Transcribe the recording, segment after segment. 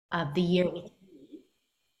of the year with me.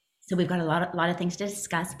 So we've got a lot of things to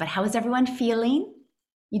discuss, but how is everyone feeling?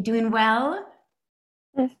 You doing well?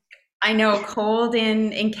 Mm. I know cold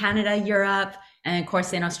in Canada, Europe, and of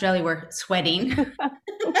course in Australia we're sweating.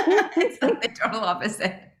 It's like the total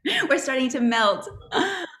opposite. We're starting to melt.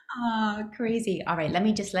 Oh, crazy. All right, let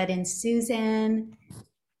me just let in Susan.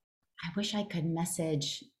 I wish I could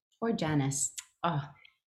message or Janice. Oh,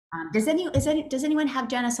 does anyone have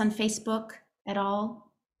Janice on Facebook at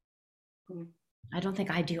all? I don't think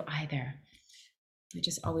I do either. I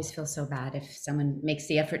just always feel so bad if someone makes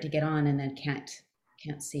the effort to get on and then can't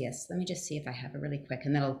see us. Let me just see if I have it really quick,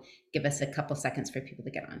 and that'll give us a couple seconds for people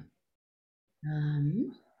to get on.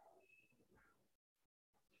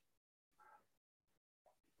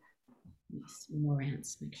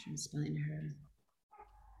 Morantz, make sure I'm spelling her.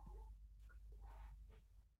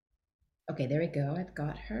 Okay, there we go. I've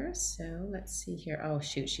got her. So let's see here. Oh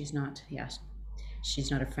shoot, she's not. Yeah, she's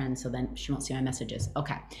not a friend, so then she won't see my messages.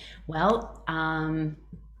 Okay. Well, I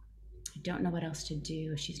don't know what else to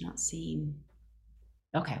do if she's not seeing.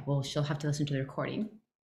 Okay, well, she'll have to listen to the recording.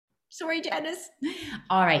 Sorry, Janice.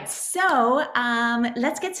 All right, so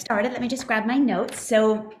let's get started. Let me just grab my notes.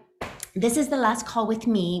 So this is the last call with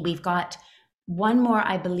me. We've got one more,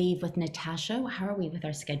 I believe, with Natasha. How are we with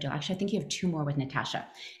our schedule? Actually, I think you have two more with Natasha,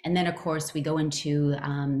 and then of course we go into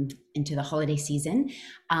the holiday season.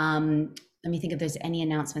 Let me think if there's any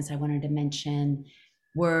announcements I wanted to mention.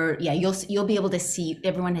 You'll be able to see,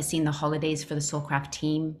 everyone has seen the holidays for the Soulcraft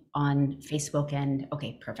team on Facebook, and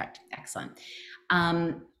okay, perfect, excellent.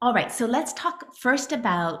 All right, so let's talk first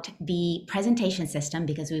about the presentation system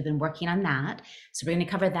because we've been working on that. So we're going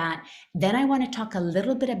to cover that. Then I want to talk a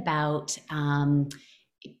little bit about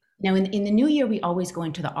now in the new year we always go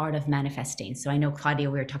into the art of manifesting. So I know,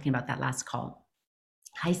 Claudia, we were talking about that last call.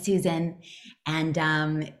 Hi, Susan.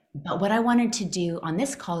 And but what I wanted to do on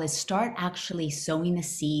this call is start actually sowing the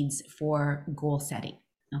seeds for goal setting.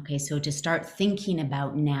 Okay, so to start thinking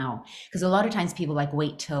about now, because a lot of times people like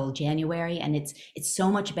wait till January, and it's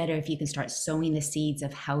so much better if you can start sowing the seeds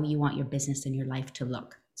of how you want your business and your life to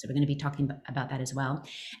look. So we're going to be talking about that as well.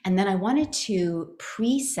 And then I wanted to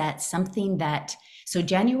preset something that, so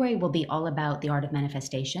January will be all about the art of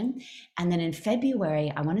manifestation. And then in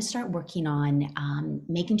February, I want to start working on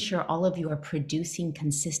making sure all of you are producing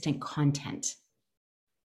consistent content.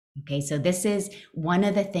 Okay, so this is one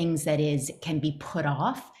of the things that can be put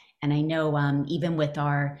off. And I know even with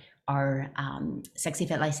our Sexy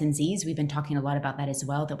Fit licensees, we've been talking a lot about that as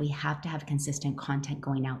well, that we have to have consistent content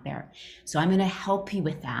going out there. So I'm going to help you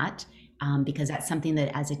with that because that's something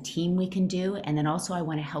that as a team we can do. And then also I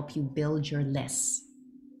want to help you build your lists.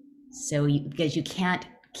 So because you can't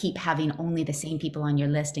keep having only the same people on your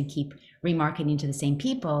list and keep remarketing to the same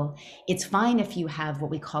people. It's fine if you have what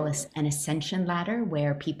we call an ascension ladder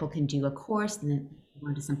where people can do a course and then go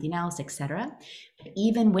on to something else, etc. But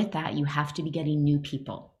even with that, you have to be getting new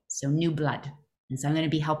people, so new blood. And so I'm going to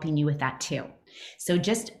be helping you with that too. So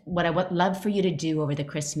just what I would love for you to do over the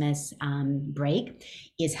Christmas break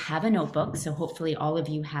is have a notebook. So hopefully all of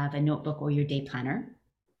you have a notebook or your day planner,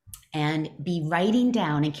 and be writing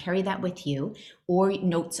down and carry that with you, or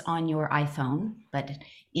notes on your iPhone. But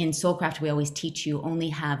in Soulcraft, we always teach you only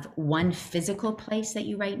have one physical place that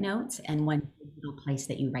you write notes and one digital place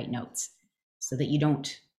that you write notes, so that you don't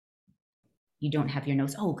have your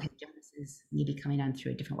notes. Oh, okay, Jonas is maybe coming on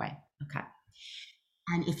through a different way. Okay.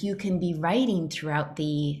 And if you can be writing throughout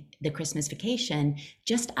the Christmas vacation,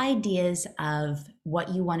 just ideas of what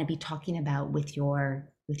you want to be talking about with your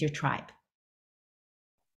tribe.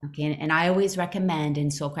 Okay, and I always recommend in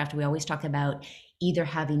Soulcraft, we always talk about either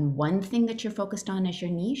having one thing that you're focused on as your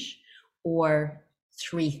niche or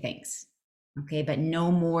three things. Okay, but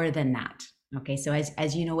no more than that. Okay, so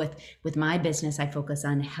as you know, with my business, I focus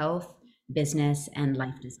on health, business, and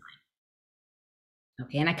life design.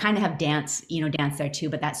 Okay, and I kind of have dance there too,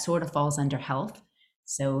 but that sort of falls under health.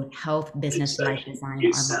 So health, business, life design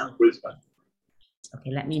are my. Okay,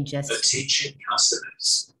 let me just. Attention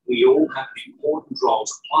customers, we all have an important role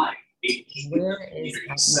to play in keeping the community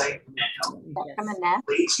safe and healthy.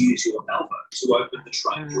 Please use your elbow to open the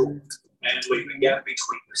train door and leave a gap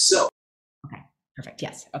between yourself. Okay, perfect.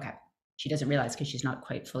 Yes. Okay. She doesn't realize because she's not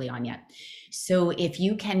quite fully on yet. So if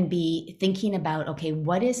you can be thinking about, okay,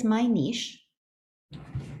 what is my niche?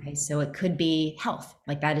 Okay, so it could be health,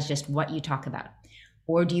 like that is just what you talk about.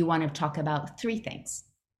 Or do you want to talk about three things?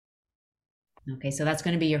 Okay, so that's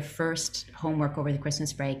going to be your first homework over the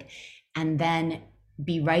Christmas break. And then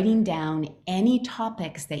be writing down any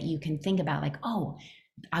topics that you can think about, like, oh,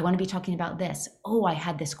 I want to be talking about this. Oh, I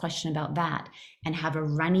had this question about that, and have a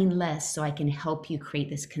running list so I can help you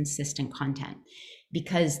create this consistent content.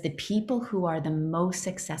 because the people who are the most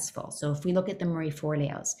successful, so if we look at the Marie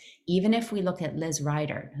Forleos, even if we look at Liz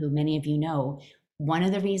Ryder, who many of you know, one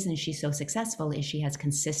of the reasons she's so successful is she has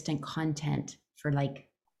consistent content for like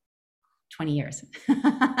 20 years.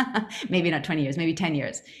 Maybe not 20 years, maybe 10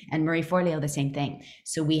 years. And Marie Forleo, the same thing.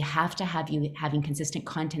 So we have to have you having consistent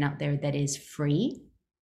content out there that is free,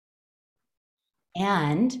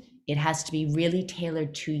 and it has to be really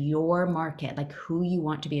tailored to your market, like who you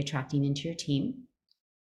want to be attracting into your team.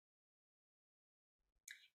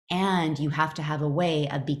 And you have to have a way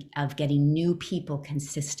of getting new people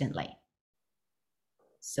consistently.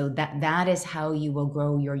 So that is how you will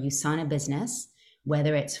grow your USANA business,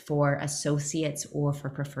 whether it's for associates or for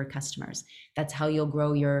preferred customers. That's how you'll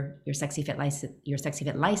grow your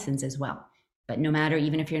SCYWT license as well. But no matter,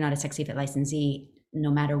 even if you're not a SCYWT licensee,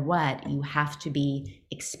 no matter what, you have to be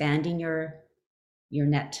expanding your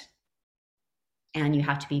net, and you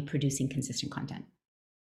have to be producing consistent content.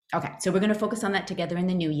 Okay, so we're going to focus on that together in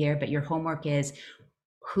the new year, but your homework is,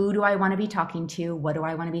 who do I want to be talking to? What do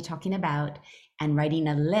I want to be talking about? And writing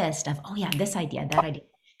a list of, oh yeah, this idea, that idea.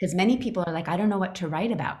 Because many people are like, I don't know what to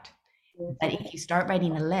write about. But if you start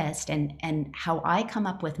writing a list, and how I come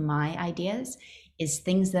up with my ideas is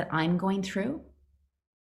things that I'm going through,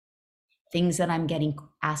 things that I'm getting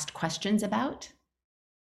asked questions about,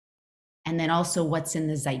 and then also what's in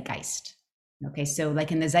the zeitgeist. Okay, so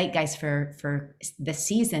like in the zeitgeist for the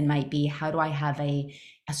season might be, how do I have a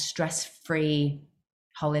stress-free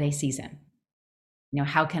holiday season? You know,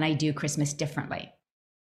 how can I do Christmas differently?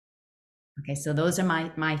 Okay, so those are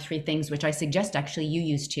my three things, which I suggest actually you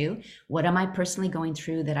use too. What am I personally going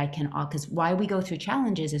through that I can, because why we go through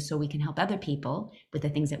challenges is so we can help other people with the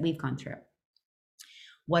things that we've gone through.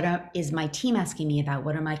 What is my team asking me about?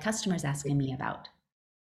 What are my customers asking me about?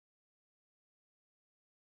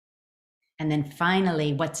 And then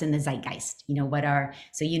finally, what's in the zeitgeist? You know,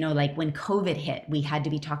 so, you know, like when COVID hit, we had to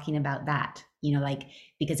be talking about that, you know, like,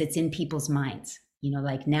 because it's in people's minds. You know,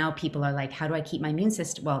 like now people are like, how do I keep my immune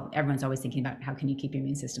system? Well, everyone's always thinking about how can you keep your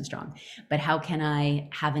immune system strong, but how can I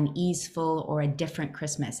have an easeful or a different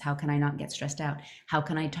Christmas? How can I not get stressed out? How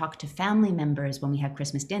can I talk to family members when we have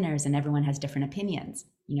Christmas dinners and everyone has different opinions?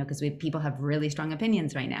 You know, because people have really strong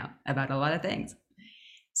opinions right now about a lot of things.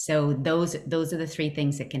 So those are the three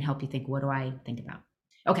things that can help you think, what do I think about?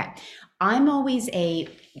 Okay, I'm always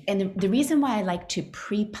and the reason why I like to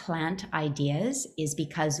pre-plant ideas is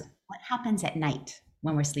because what happens at night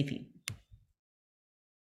when we're sleeping?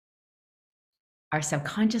 Our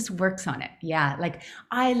subconscious works on it. Yeah, like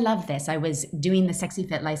I love this. I was doing the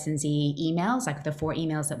SCYWT licensee emails, like the 4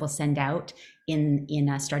 emails that we'll send out in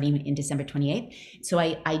starting in December 28th. So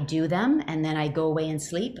I do them, and then I go away and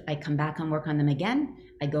sleep. I come back and work on them again.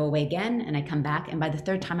 I go away again and I come back. And by the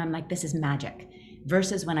 3rd time, I'm like, this is magic.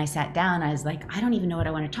 Versus when I sat down, I was like, I don't even know what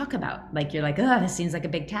I want to talk about. Like, you're like, oh, this seems like a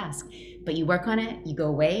big task. But you work on it, you go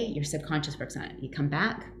away, your subconscious works on it. You come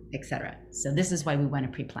back, etc. So this is why we want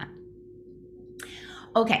to pre-plan.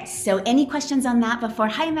 Okay, so any questions on that before?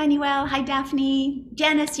 Hi, Emmanuel. Hi, Daphne.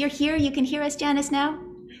 Janice, you're here. You can hear us, Janice, now?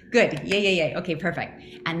 Good. Yeah. Okay, perfect.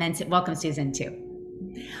 And then welcome, Susan, too.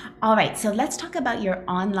 All right, so let's talk about your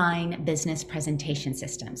online business presentation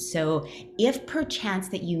system. So if perchance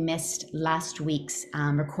that you missed last week's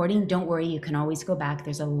recording, don't worry, you can always go back.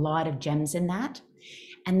 There's a lot of gems in that.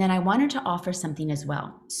 And then I wanted to offer something as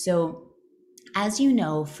well. So as you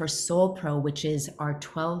know, for Soul Pro, which is our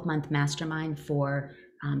 12-month mastermind for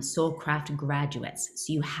Soulcraft graduates.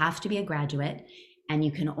 So you have to be a graduate and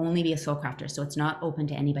you can only be a soul crafter. So it's not open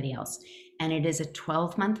to anybody else. And it is a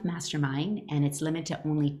 12-month mastermind, and it's limited to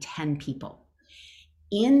only 10 people.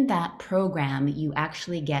 In that program, you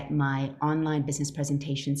actually get my online business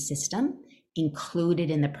presentation system included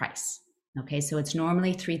in the price. Okay, so it's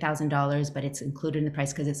normally $3,000, but it's included in the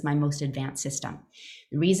price because it's my most advanced system.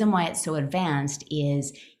 The reason why it's so advanced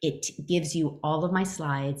is it gives you all of my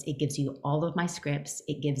slides, it gives you all of my scripts,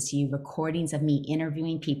 it gives you recordings of me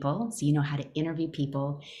interviewing people, so you know how to interview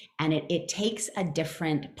people, and it takes a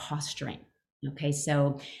different posturing. Okay,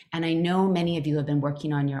 so, and I know many of you have been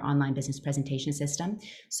working on your online business presentation system.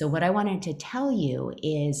 So what I wanted to tell you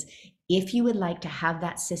is, if you would like to have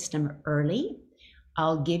that system early,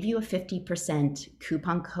 I'll give you a 50%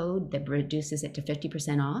 coupon code that reduces it to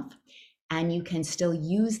 50% off. And you can still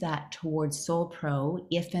use that towards Soul Pro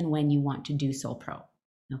if and when you want to do Soul Pro.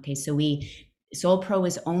 Okay, so Soul Pro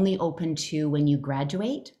is only open to when you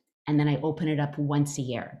graduate and then I open it up once a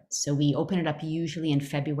year. So we open it up usually in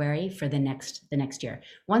February for the next year.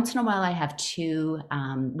 Once in a while, I have two.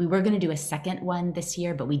 We were going to do a second one this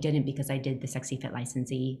year, but we didn't because I did the Sexy Fit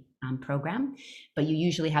licensee program. But you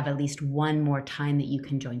usually have at least one more time that you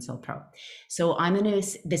can join Soul Pro. So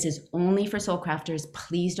this is only for Soul Crafters.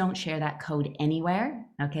 Please don't share that code anywhere,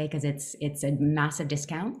 okay? Because it's a massive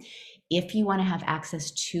discount. If you want to have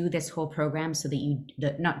access to this whole program so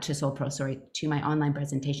that not to Soul Pro, sorry, to my online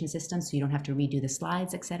presentation system, so you don't have to redo the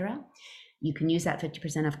slides, etc., you can use that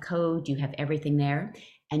 50% off code. You have everything there,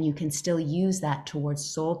 and you can still use that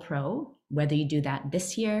towards Soul Pro, whether you do that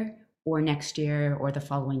this year or next year or the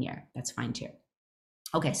following year. That's fine too.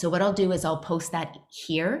 Okay, so what I'll do is I'll post that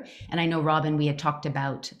here. And I know, Robin, we had talked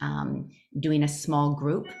about doing a small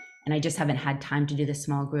group, and I just haven't had time to do the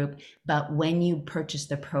small group. But when you purchase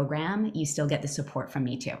the program, you still get the support from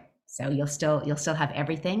me too. So you'll still have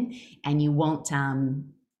everything, and you won't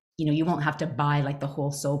you won't have to buy like the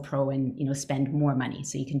whole Soul Pro and spend more money.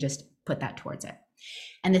 So you can just put that towards it.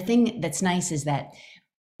 And the thing that's nice is that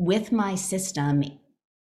with my system,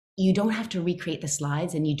 you don't have to recreate the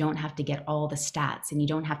slides, and you don't have to get all the stats, and you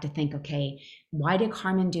don't have to think, okay, why did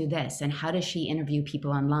Carmen do this? And how does she interview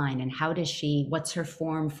people online? And what's her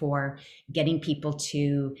form for getting people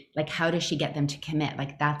to, like, how does she get them to commit?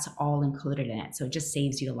 Like, that's all included in it. So it just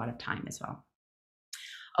saves you a lot of time as well.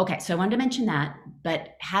 Okay, so I wanted to mention that,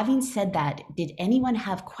 but having said that, did anyone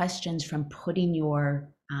have questions from putting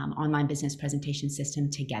your online business presentation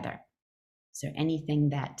system together? Is there anything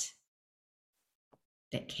that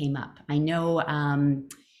came up? I know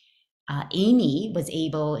Amy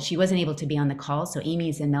she wasn't able to be on the call. So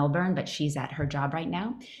Amy's in Melbourne, but she's at her job right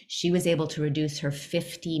now. She was able to reduce her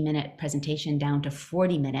 50-minute presentation down to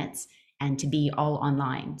 40 minutes and to be all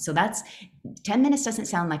online. So that's 10 minutes doesn't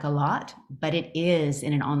sound like a lot, but it is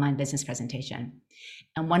in an online business presentation.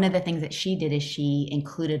 And one of the things that she did is she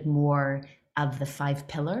included more of the 5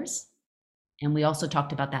 pillars. And we also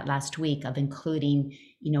talked about that last week of including,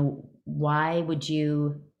 why would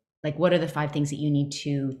you, like, what are the 5 things that you need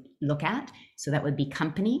to look at? So that would be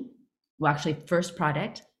company, well, actually first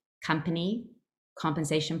product, company,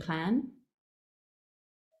 compensation plan,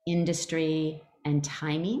 industry, and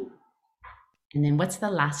timing. And then what's the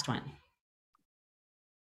last one?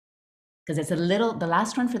 Because the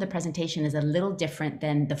last one for the presentation is a little different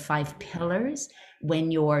than the 5 pillars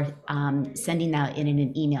when you're sending that in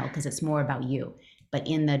an email, because it's more about you. But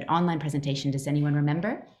in the online presentation, does anyone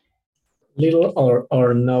remember? Little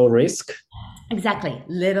or no risk. Exactly,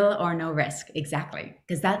 little or no risk. Exactly,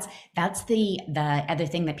 because that's the other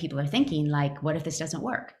thing that people are thinking. Like, what if this doesn't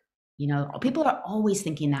work? People are always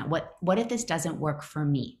thinking that. What if this doesn't work for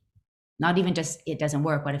me? Not even just it doesn't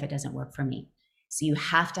work. What if it doesn't work for me? So you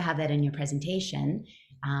have to have that in your presentation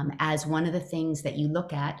as one of the things that you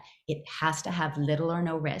look at. It has to have little or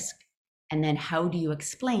no risk. And then how do you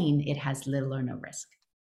explain it has little or no risk?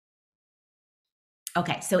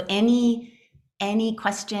 Okay, so any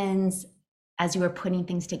questions as you were putting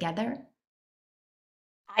things together?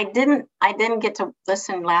 I didn't get to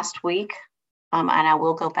listen last week, and I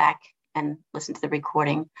will go back and listen to the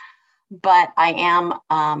recording. But I am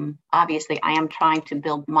obviously I am trying to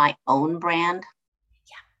build my own brand.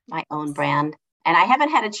 My own brand. And I haven't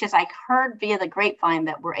had a chance. I heard via the grapevine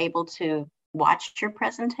that we're able to watch your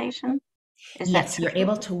presentation. Yes, you're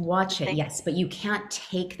able to watch it. Yes, but you can't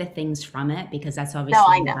take the things from it because that's obviously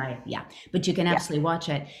no, I know. But you can absolutely watch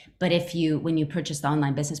it. But when you purchase the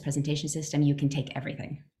online business presentation system, you can take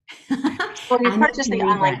everything. When you purchase the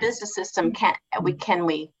online business system, can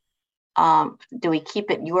we do we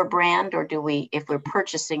keep it your brand, or if we're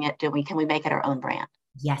purchasing it, can we make it our own brand?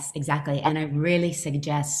 Yes, exactly. And I really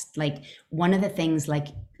suggest, like, one of the things, like,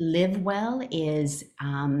 Live Well is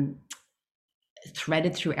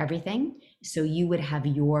threaded through everything. So you would have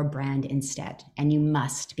your brand instead, and you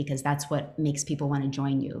must, because that's what makes people want to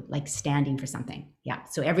join you, like standing for something. Yeah.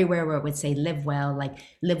 So everywhere where it would say Live Well, like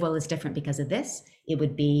Live Well is different because of this, it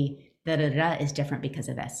would be is different because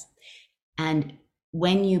of this. And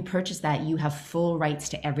when you purchase that, you have full rights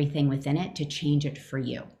to everything within it to change it for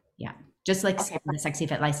you. Yeah. Just like the Sexy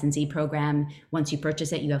Fit licensee program, once you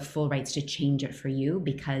purchase it, you have full rights to change it for you,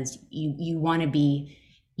 because you want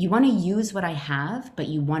to use what I have, but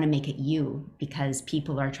you want to make it you, because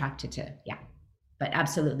people are attracted to, yeah. But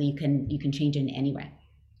absolutely, you can change it in any way.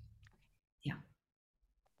 Yeah.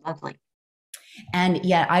 Lovely. And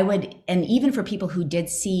yeah, and even for people who did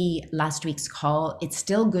see last week's call, it's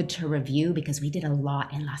still good to review, because we did a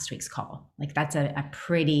lot in last week's call. Like, that's a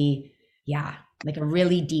pretty, like a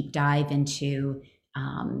really deep dive into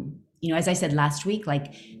as I said last week,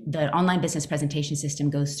 like the online business presentation system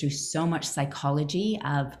goes through so much psychology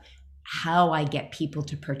of how I get people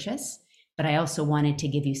to purchase. But I also wanted to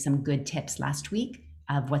give you some good tips last week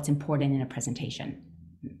of what's important in a presentation.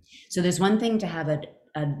 So there's one thing to have a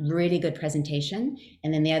really good presentation.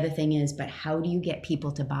 And then the other thing is, but how do you get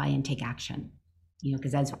people to buy and take action?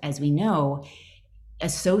 Because as we know,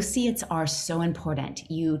 associates are so important.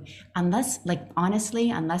 Unless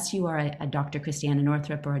you are a Dr. Christiana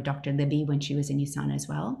Northrup or a Dr. Libby when she was in USANA as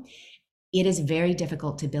well, it is very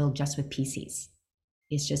difficult to build just with PCs.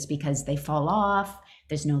 It's just because they fall off,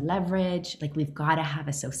 there's no leverage, like we've got to have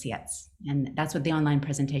associates. And that's what the online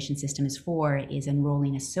presentation system is for, is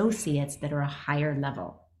enrolling associates that are a higher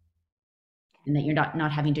level and that you're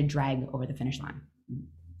not having to drag over the finish line.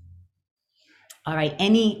 All right,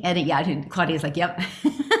 yeah, Claudia's like, yep.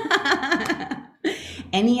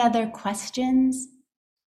 Any other questions?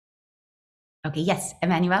 Okay, yes,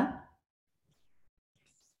 Emmanuel?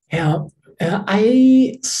 Yeah,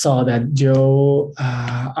 I saw that you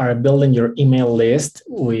are building your email list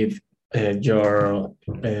with your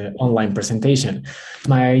online presentation.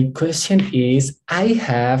 My question is, I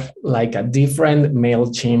have like a different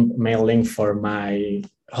MailChimp mailing for my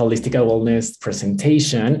holistic wellness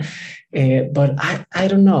presentation, but I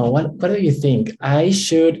don't know. What do you think? I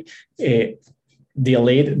should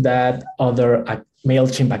delete that other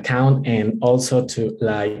MailChimp account and also to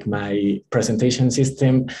like my presentation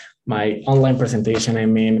system, my online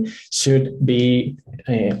presentation, should be,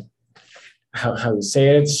 how you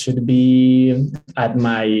say it, should be at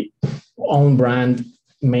my own brand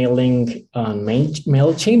mailing on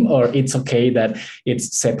MailChimp, or it's okay that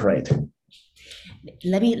it's separate?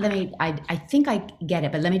 I think I get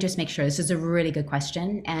it, but let me just make sure. This is a really good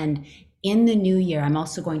question. And in the new year, I'm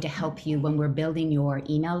also going to help you when we're building your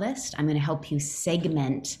email list. I'm going to help you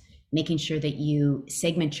segment, making sure that you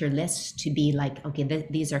segment your list to be like, okay,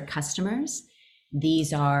 these are customers.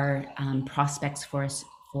 These are prospects for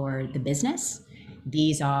the business.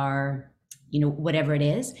 These are, whatever it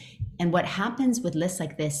is. And what happens with lists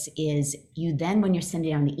like this is you then, when you're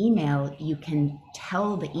sending out the email, you can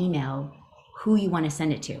tell the email who you want to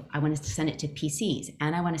send it to. I want to send it to PCs,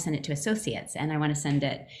 and I want to send it to associates, and I want to send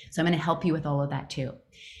it. So I'm going to help you with all of that too.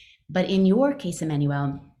 But in your case,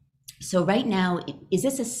 Emmanuel, so right now, is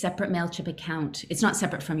this a separate MailChimp account? It's not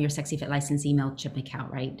separate from your Sexy Fit licensee MailChimp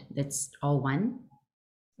account, right? That's all one?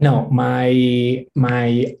 No, my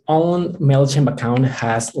own MailChimp account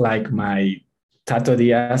has like my Tato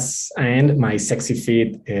Diaz and my Sexy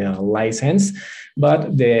Fit license,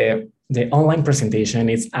 but the online presentation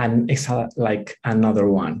is like another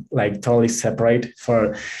one, like totally separate.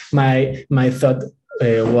 For my thought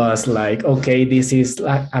was like, okay, this is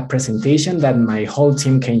like a presentation that my whole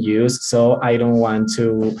team can use, so I don't want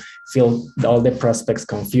to feel all the prospects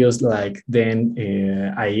confused. Like then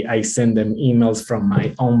I send them emails from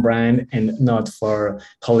my own brand and not for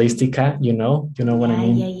Holistica. You know what I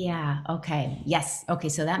mean? Yeah. Okay. Yes. Okay.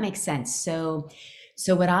 So that makes sense. So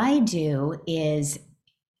what I do is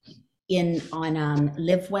on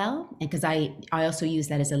Live Well, because I also use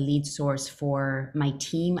that as a lead source for my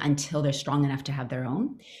team until they're strong enough to have their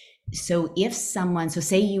own. So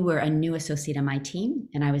say you were a new associate on my team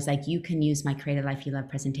and I was like, you can use my Create a Life You Love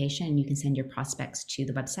presentation and you can send your prospects to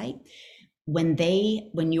the website.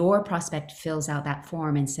 When your prospect fills out that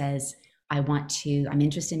form and says, I'm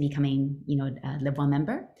interested in becoming, a Live Well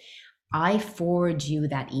member, I forward you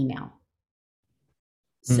that email.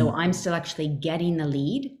 So I'm still actually getting the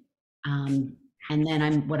lead. And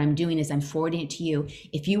then what I'm doing is I'm forwarding it to you.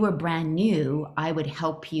 If you were brand new, I would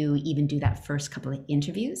help you even do that first couple of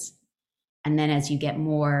interviews. And then as you get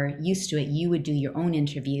more used to it, you would do your own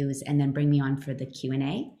interviews and then bring me on for the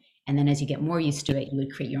Q&A. And then as you get more used to it, you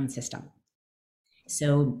would create your own system.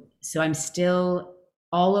 So I'm still,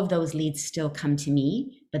 all of those leads still come to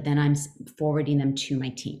me, but then I'm forwarding them to my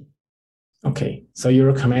team. Okay. So you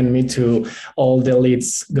recommend me to all the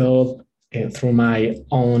leads go through my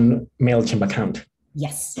own MailChimp account?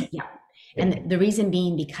 Yes. Yeah. And the reason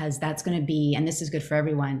being, because that's going to be, and this is good for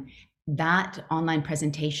everyone, that online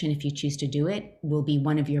presentation, if you choose to do it, will be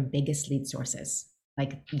one of your biggest lead sources.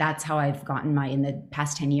 Like that's how I've gotten in the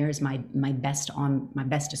past 10 years, my best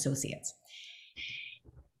associates.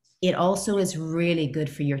 It also is really good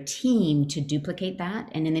for your team to duplicate that.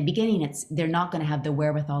 And in the beginning, they're not going to have the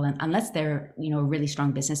wherewithal, unless they're, a really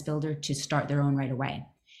strong business builder, to start their own right away.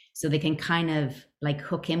 So they can kind of like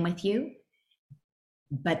hook in with you,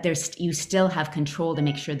 but you still have control to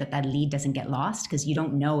make sure that lead doesn't get lost, because you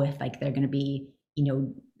don't know if like they're going to be,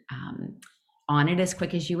 on it as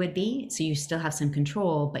quick as you would be. So you still have some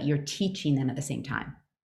control, but you're teaching them at the same time.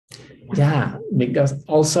 Yeah, because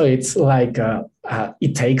also it's like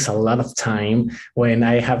it takes a lot of time when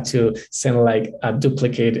I have to send like a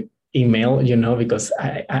duplicate email, because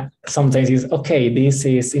I sometimes it's okay. This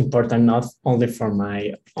is important not only for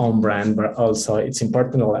my own brand, but also it's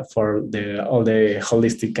important for the all the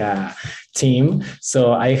holistic team.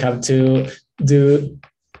 So I have to do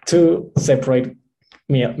two separate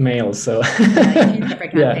mails. So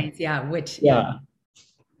Separate yeah, campaigns, yeah, which yeah.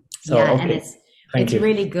 So yeah, and okay, thank it's you.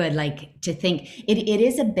 really good, like to think it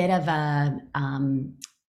is a bit of a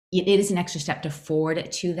it is an extra step to forward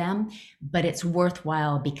it to them, but it's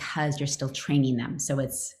worthwhile because you're still training them. So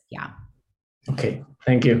it's, yeah. Okay,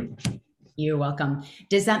 thank you. You're welcome.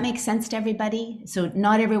 Does that make sense to everybody? So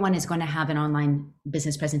not everyone is going to have an online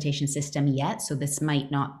business presentation system yet. So this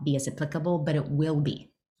might not be as applicable, but it will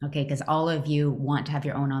be. Okay, because all of you want to have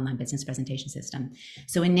your own online business presentation system.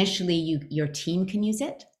 So initially your team can use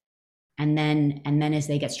it. And then as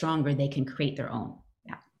they get stronger, they can create their own.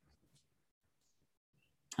 Yeah.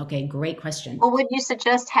 Okay, great question. Well, would you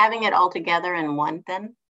suggest having it all together in one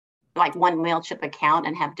then? Like one MailChimp account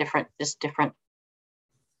and have different.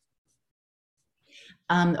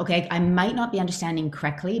 Okay, I might not be understanding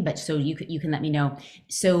correctly, but so you can let me know.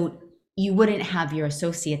 So you wouldn't have your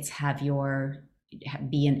associates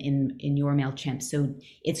be in your MailChimp. So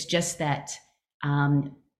it's just that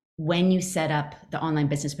when you set up the online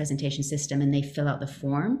business presentation system and they fill out the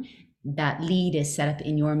form, that lead is set up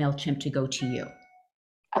in your MailChimp to go to you.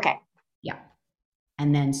 Okay. Yeah.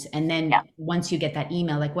 And then yeah. Once you get that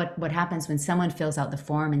email, like what happens when someone fills out the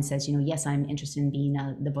form and says, yes, I'm interested in being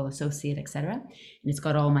a Liberal associate, etc. And it's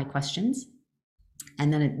got all my questions.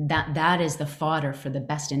 And then that is the fodder for the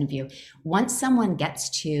best interview. Once someone gets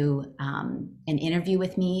to an interview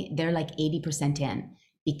with me, they're like 80% in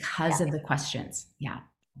because of the questions. Yeah.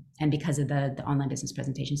 And because of the online business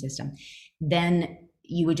presentation system. Then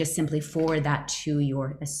you would just simply forward that to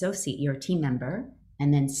your associate, your team member,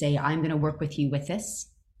 and then say, I'm going to work with you with this.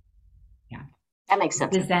 Yeah. That makes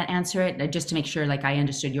sense. Does that answer it? Just to make sure like I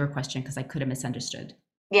understood your question, because I could have misunderstood.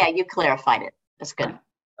 Yeah, you clarified it. That's good.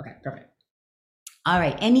 Okay, perfect. All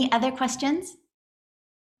right. Any other questions?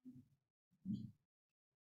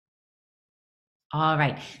 All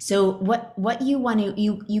right. So what you want to,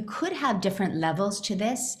 you could have different levels to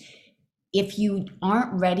this. If you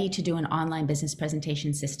aren't ready to do an online business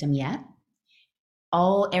presentation system yet,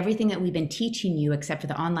 everything that we've been teaching you, except for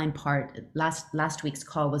the online part, last week's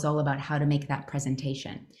call was all about how to make that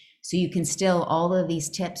presentation. So you can still, all of these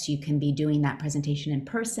tips, you can be doing that presentation in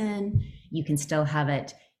person. You can still have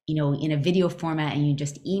it, in a video format, and you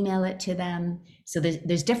just email it to them. So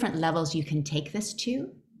there's different levels you can take this to,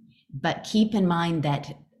 but keep in mind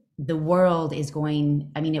that the world is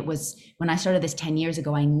going, it was, when I started this 10 years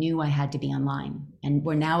ago, I knew I had to be online, and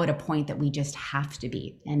we're now at a point that we just have to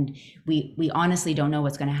be. And we honestly don't know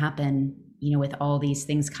what's going to happen, with all these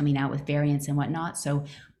things coming out with variants and whatnot. So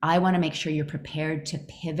I want to make sure you're prepared to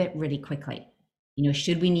pivot really quickly.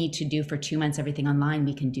 Should we need to do for 2 months everything online,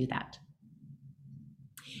 we can do that.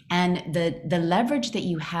 And the leverage that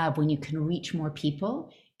you have when you can reach more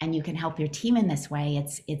people and you can help your team in this way,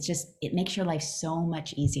 it makes your life so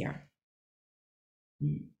much easier.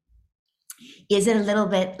 Is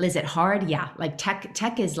it hard? Yeah. Like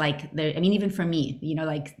tech is like, even for me,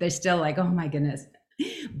 they're still like, oh my goodness,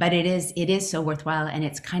 but it is so worthwhile. And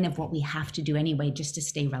it's kind of what we have to do anyway, just to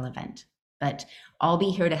stay relevant. But I'll be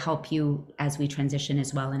here to help you as we transition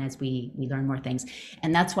as well, and as we learn more things.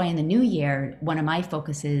 And that's why in the new year, one of my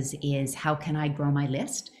focuses is how can I grow my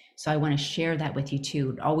list? So I want to share that with you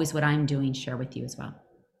too. Always what I'm doing, share with you as well.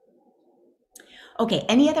 Okay,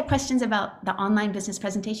 any other questions about the online business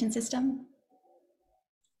presentation system?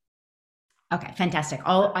 Okay, fantastic.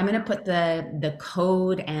 I'm going to put the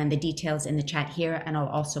code and the details in the chat here, and I'll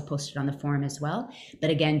also post it on the forum as well. But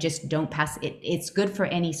again, just don't pass it. It's good for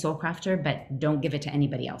any soul crafter, but don't give it to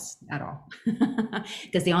anybody else at all.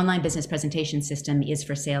 Because the online business presentation system is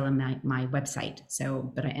for sale on my website.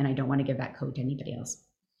 So, and I don't want to give that code to anybody else.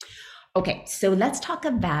 Okay, so let's talk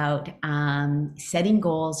about setting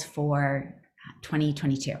goals for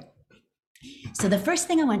 2022. So the first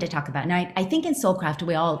thing I wanted to talk about, and I think in Soulcraft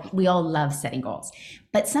we all love setting goals,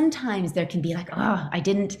 but sometimes there can be like, oh, I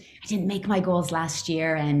didn't make my goals last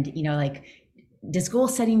year, and does goal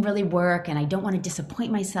setting really work? And I don't want to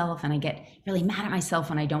disappoint myself, and I get really mad at myself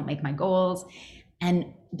when I don't make my goals.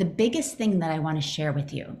 And the biggest thing that I want to share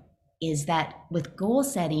with you is that with goal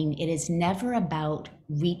setting, it is never about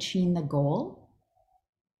reaching the goal.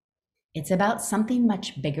 It's about something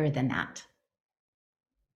much bigger than that.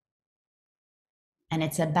 And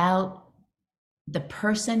it's about the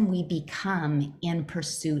person we become in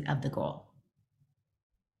pursuit of the goal.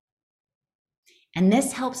 And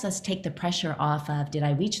this helps us take the pressure off of, did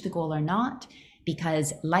I reach the goal or not?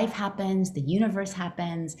 Because life happens, the universe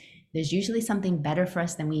happens. There's usually something better for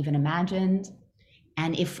us than we even imagined.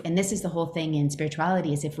 And this is the whole thing in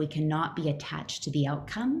spirituality, is if we cannot be attached to the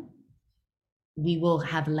outcome, we will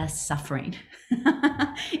have less suffering.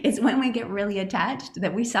 It's when we get really attached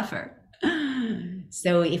that we suffer.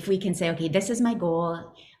 So if we can say, okay, this is my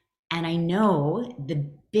goal, and I know the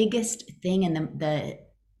biggest thing and the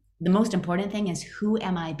most important thing is, who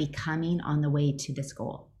am I becoming on the way to this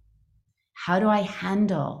goal? How do I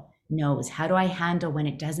handle no's? How do I handle when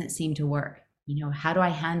it doesn't seem to work? How do I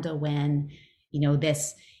handle when,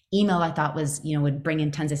 this email I thought was, would bring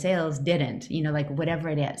in tons of sales didn't, like whatever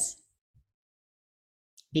it is.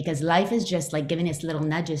 Because life is just like giving us little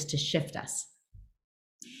nudges to shift us.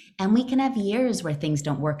 And we can have years where things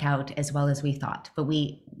don't work out as well as we thought. But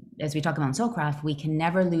as we talk about in Soulcraft, we can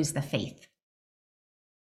never lose the faith.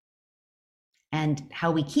 And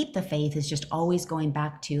how we keep the faith is just always going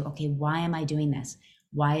back to, okay, why am I doing this?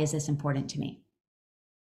 Why is this important to me?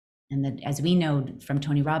 And as we know from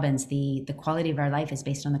Tony Robbins, the quality of our life is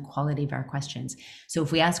based on the quality of our questions. So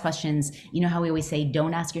if we ask questions, how we always say,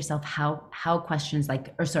 don't ask yourself how questions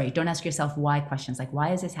don't ask yourself why questions, like,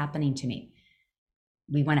 why is this happening to me?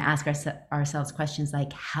 We want to ask ourselves questions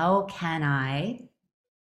like, how can I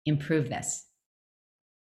improve this?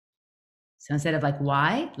 So instead of like,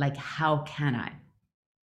 why, like, how can I?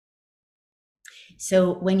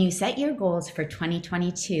 So when you set your goals for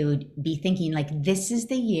 2022, be thinking like, this is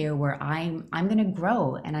the year where I'm going to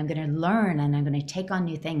grow, and I'm going to learn, and I'm going to take on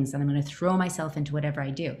new things, and I'm going to throw myself into whatever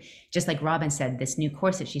I do. Just like Robin said, this new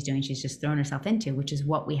course that she's doing, she's just thrown herself into, which is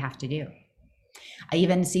what we have to do. I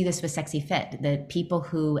even see this with Sexy Fit. The people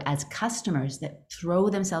who, as customers, that throw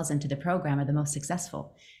themselves into the program are the most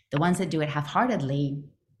successful. The ones that do it half-heartedly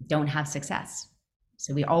don't have success.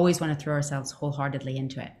 So we always want to throw ourselves wholeheartedly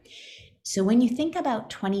into it. So when you think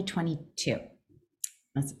about 2022,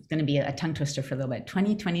 that's going to be a tongue twister for a little bit.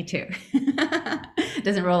 2022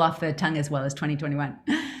 doesn't roll off the tongue as well as 2021.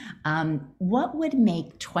 What would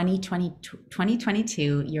make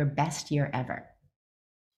 2022 your best year ever?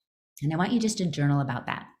 And I want you just to journal about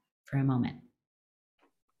that for a moment.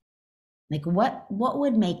 Like what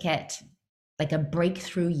would make it like a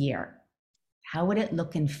breakthrough year? How would it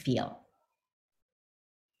look and feel?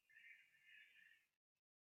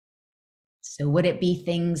 So would it be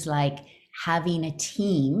things like having a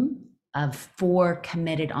team of 4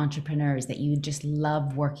 committed entrepreneurs that you just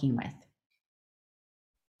love working with?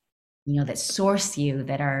 That source you,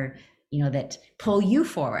 that are, that pull you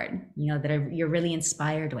forward, you're really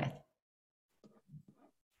inspired with.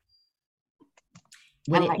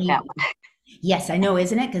 Would I like that one. Yes, I know,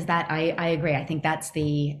 isn't it? Because that I agree. I think that's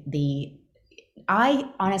I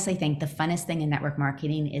honestly think the funnest thing in network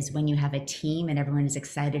marketing is when you have a team and everyone is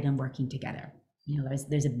excited and working together.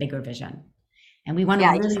 There's a bigger vision, and we want to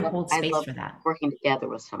really hold space for that. Working together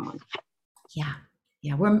with someone. Yeah,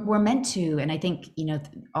 we're meant to, and I think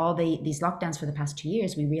all these lockdowns for the past 2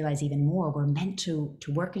 years, we realize even more we're meant to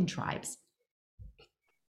work in tribes.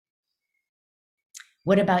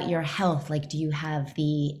 What about your health? Like, do you have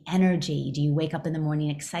the energy? Do you wake up in the morning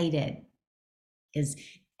excited? Because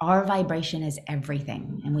our vibration is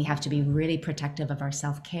everything, and we have to be really protective of our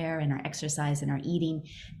self-care and our exercise and our eating,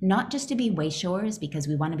 not just to be way-showers, because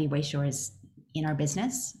we want to be way-showers in our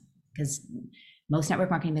business, because most network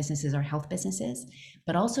marketing businesses are health businesses,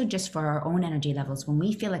 but also just for our own energy levels. When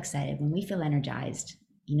we feel excited, when we feel energized,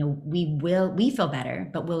 we feel better,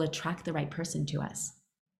 but we'll attract the right person to us.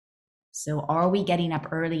 So are we getting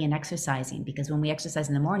up early and exercising? Because when we exercise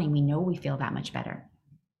in the morning, we know we feel that much better.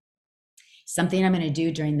 Something I'm going to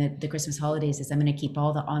do during the Christmas holidays is I'm going to keep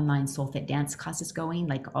all the online SoulFit dance classes going,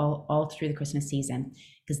 like all through the Christmas season,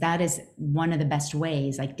 because that is one of the best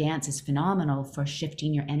ways. Like, dance is phenomenal for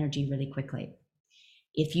shifting your energy really quickly.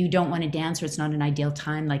 If you don't want to dance, or it's not an ideal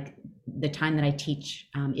time, like the time that I teach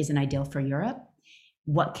isn't ideal for Europe,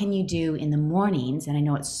 what can you do in the mornings? And I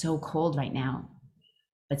know it's so cold right now,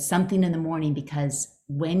 but something in the morning, because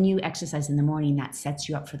when you exercise in the morning, that sets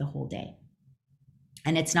you up for the whole day.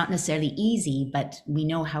 And it's not necessarily easy, but we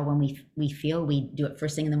know how when we feel we do it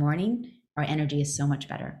first thing in the morning, our energy is so much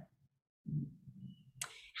better.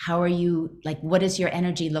 How are you, like, what does your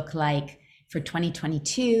energy look like for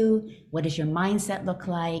 2022? What does your mindset look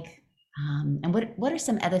like? And what are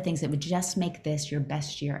some other things that would just make this your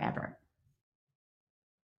best year ever?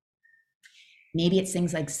 Maybe it's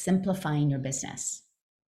things like simplifying your business,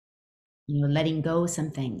 letting go some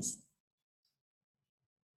things.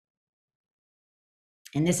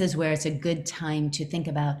 And this is where it's a good time to think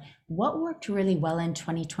about what worked really well in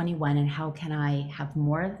 2021 and how can I have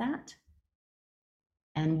more of that?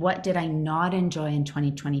 And what did I not enjoy in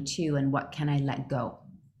 2022? And what can I let go?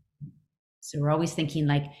 So we're always thinking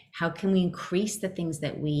like, how can we increase the things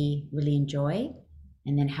that we really enjoy?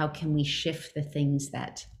 And then how can we shift the things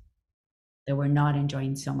that we're not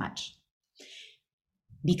enjoying so much?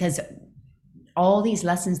 Because all these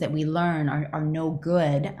lessons that we learn are no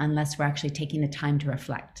good unless we're actually taking the time to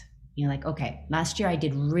reflect. You know, like, okay, last year I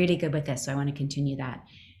did really good with this, so I want to continue that.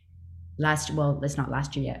 Well, it's not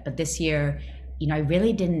last year yet, but this year, you know,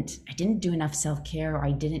 I didn't do enough self-care, or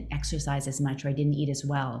I didn't exercise as much, or I didn't eat as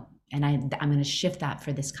well. And I'm going to shift that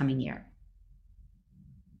for this coming year.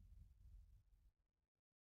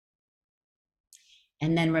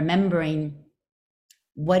 And then remembering,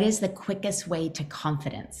 what is the quickest way to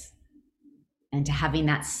confidence and to having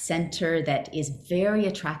that center that is very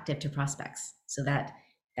attractive to prospects? So that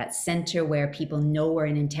center where people know we're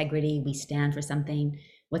in integrity, we stand for something.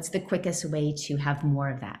 What's the quickest way to have more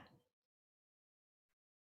of that?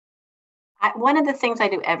 One of the things I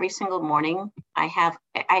do every single morning, I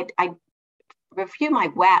review my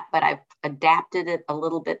WAP, but I've adapted it a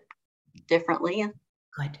little bit differently.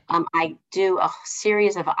 Good. I do a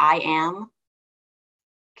series of I am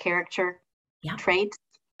character traits.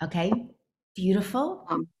 Okay, beautiful.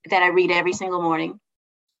 That I read every single morning.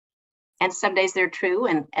 And some days they're true,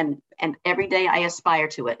 and every day I aspire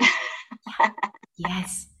to it.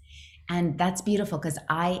 Yes. And that's beautiful, because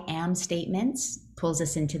I am statements pulls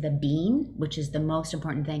us into the being, which is the most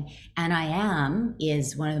important thing. And I am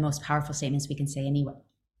is one of the most powerful statements we can say anyway.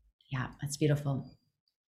 Yeah, that's beautiful.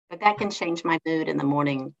 But that can change my mood in the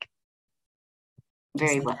morning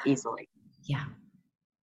very easily. Yeah.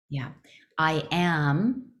 Yeah. I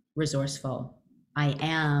am resourceful. I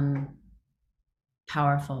am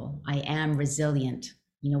powerful. I am resilient.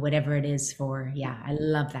 You know, whatever it is for. Yeah, I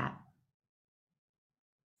love that.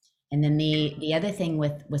 And then the other thing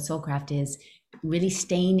with Soulcraft is really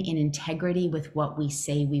staying in integrity with what we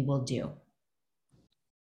say we will do.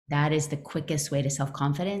 That is the quickest way to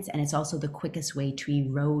self-confidence. And it's also the quickest way to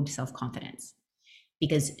erode self-confidence,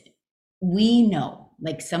 because we know,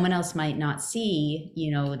 like, someone else might not see, you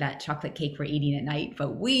know, that chocolate cake we're eating at night,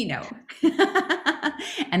 but we know.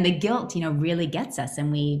 And the guilt, you know, really gets us.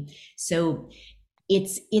 And it's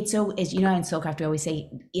so, as you know, in Soulcraft, we always say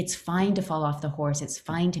it's fine to fall off the horse. It's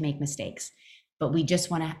fine to make mistakes, but we just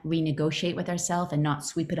want to renegotiate with ourselves and not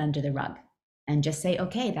sweep it under the rug, and just say,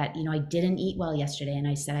 okay, that, you know, I didn't eat well yesterday, and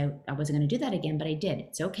I said I wasn't going to do that again, but I did.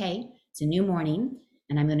 It's okay. It's a new morning,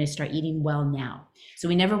 and I'm going to start eating well now. So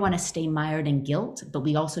we never want to stay mired in guilt, but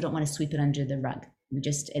we also don't want to sweep it under the rug. We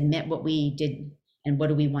just admit what we did and what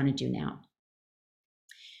do we want to do now.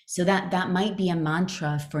 So that might be a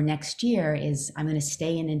mantra for next year, is I'm going to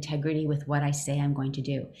stay in integrity with what I say I'm going to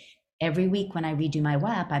do. Every week when I redo my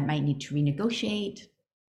WAP, I might need to renegotiate.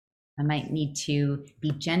 I might need to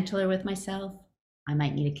be gentler with myself. I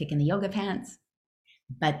might need a kick in the yoga pants.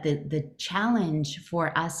 But the challenge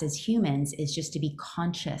for us as humans is just to be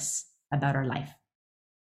conscious about our life.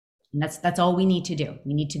 And that's all we need to do.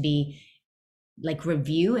 We need to be like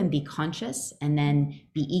review and be conscious, and then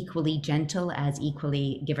be equally gentle as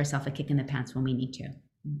equally give ourselves a kick in the pants when we need to.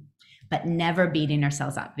 But never beating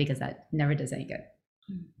ourselves up, because that never does any good.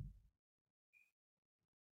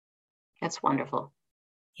 That's wonderful.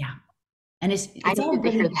 Yeah. And it's I all needed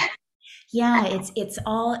to hear that. Yeah, it's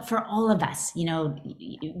all for all of us, you know,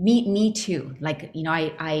 me too. Like, you know,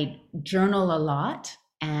 I journal a lot,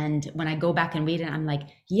 and when I go back and read it, I'm like,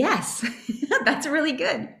 yes, that's really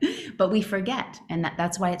good. But we forget. And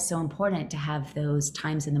that's why it's so important to have those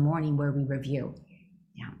times in the morning where we review.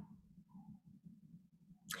 Yeah.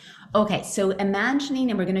 Okay, so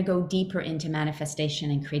imagining, and we're going to go deeper into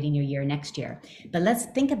manifestation and creating your year next year. But let's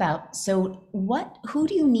think about, so who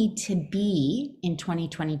do you need to be in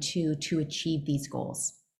 2022 to achieve these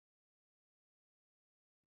goals?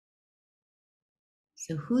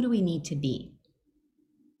 So who do we need to be?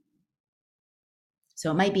 So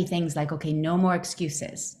it might be things like, okay, no more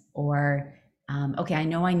excuses, or okay, I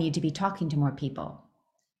know I need to be talking to more people.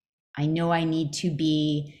 I know I need to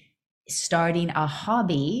be starting a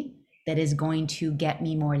hobby that is going to get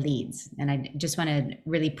me more leads. And I just want to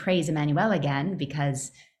really praise Emmanuel again,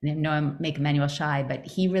 because I know I make Emmanuel shy, but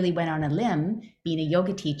he really went on a limb being a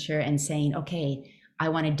yoga teacher and saying, okay, I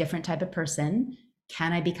want a different type of person.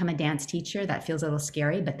 Can I become a dance teacher? That feels a little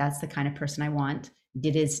scary, but that's the kind of person I want.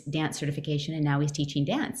 Did his dance certification, and now he's teaching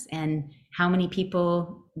dance. And how many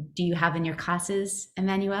people do you have in your classes,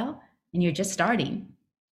 Emmanuel? And you're just starting.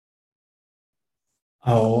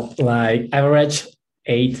 Oh, like average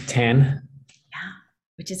 8, 10. Yeah,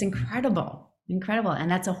 which is incredible. And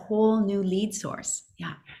that's a whole new lead source.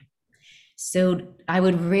 Yeah. So I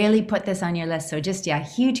would really put this on your list. So just, yeah,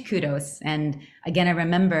 huge kudos. And again, I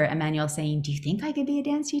remember Emmanuel saying, do you think I could be a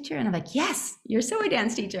dance teacher? And I'm like, yes, you're so a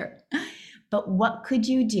dance teacher. But what could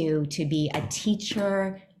you do to be a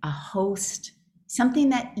teacher, a host, something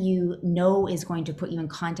that you know is going to put you in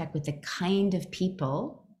contact with the kind of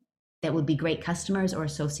people that would be great customers or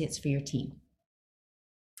associates for your team?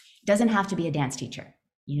 It doesn't have to be a dance teacher.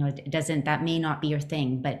 You know, it doesn't, that may not be your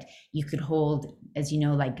thing, but you could hold, as you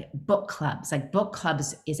know, like book clubs. Like book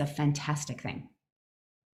clubs is a fantastic thing,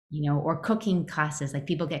 you know, or cooking classes, like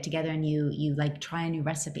people get together and you like try a new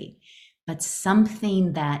recipe, but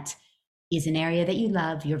something that is an area that you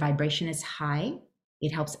love, your vibration is high,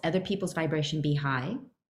 it helps other people's vibration be high,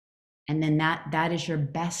 and then that is your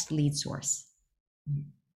best lead source.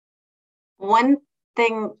 One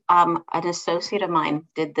thing an associate of mine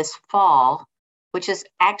did this fall, which is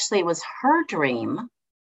actually was her dream.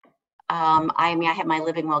 I mean, I have my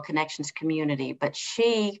Living Well Connections community, but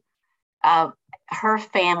she, her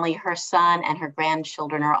family, her son and her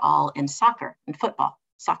grandchildren are all in soccer, in football,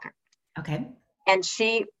 soccer. Okay. And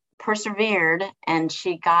she persevered and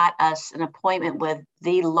she got us an appointment with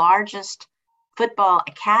the largest football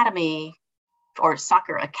academy or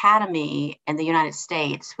soccer academy in the United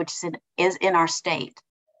States, which is in our state.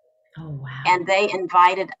 Oh, wow. And they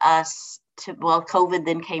invited us to, well, COVID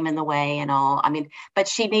then came in the way and all. I mean, but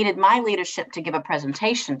she needed my leadership to give a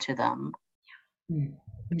presentation to them.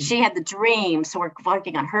 Mm-hmm. She had the dream, so we're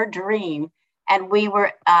working on her dream. And we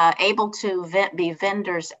were able to be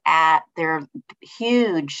vendors at their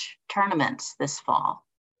huge tournaments this fall.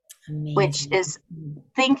 Amazing. Which is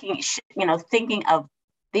thinking of,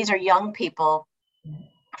 these are young people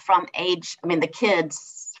from age, I mean, the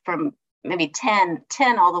kids from maybe 10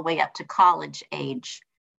 all the way up to college age,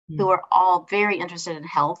 who are all very interested in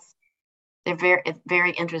health. They're very,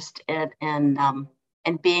 very interested in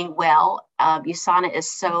being well. USANA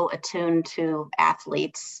is so attuned to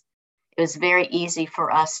athletes. It was very easy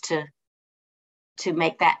for us to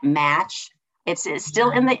make that match. It's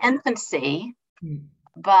still in the infancy,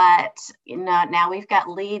 but you know, now we've got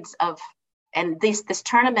leads of, and this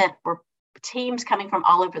tournament were teams coming from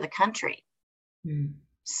all over the country.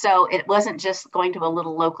 So it wasn't just going to a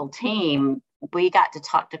little local team. We got to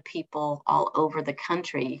talk to people all over the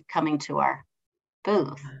country coming to our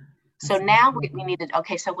booth. So now we needed,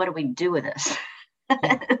 okay, so what do we do with this?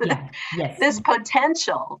 Yes. This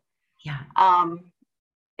potential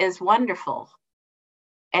is wonderful.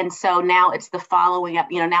 And so now it's the following up,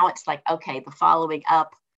 you know, now it's like, okay, the following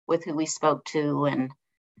up with who we spoke to and,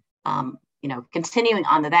 you know, continuing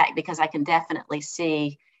on to that, because I can definitely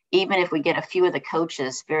see, even if we get a few of the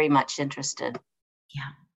coaches very much interested.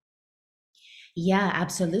 Yeah,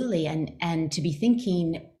 absolutely. And to be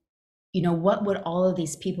thinking, you know, what would all of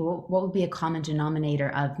these people, what would be a common denominator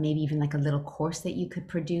of maybe even like a little course that you could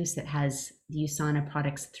produce that has the USANA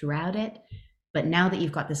products throughout it? But now that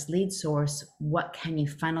you've got this lead source, what can you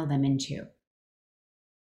funnel them into?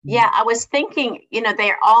 Yeah, I was thinking, you know,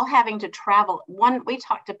 they're all having to travel. We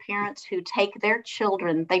talked to parents who take their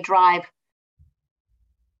children, they drive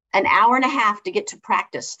an hour and a half to get to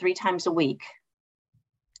practice 3 times a week.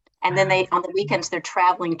 And then on the weekends, they're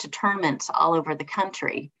traveling to tournaments all over the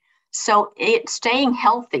country. So staying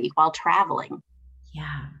healthy while traveling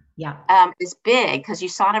is big, because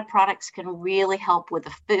USANA products can really help with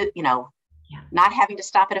the food, you know, not having to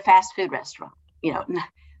stop at a fast food restaurant, you know,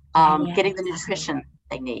 getting the nutrition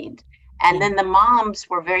they need. And then the moms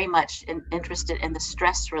were very much interested in the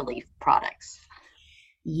stress relief products.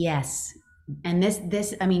 Yes. And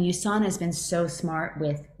this, I mean, USANA has been so smart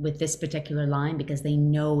with this particular line, because they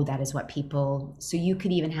know that is what people, so you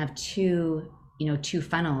could even have two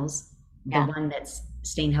funnels, the one that's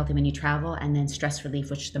staying healthy when you travel, and then stress relief,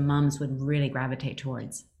 which the moms would really gravitate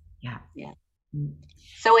towards. Yeah.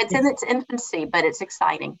 So it's in its infancy, but it's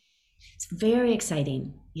exciting. It's very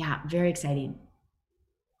exciting. Yeah, very exciting.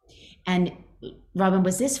 And Robin,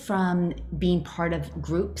 was this from being part of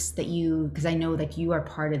groups that because I know like you are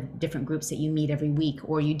part of different groups that you meet every week,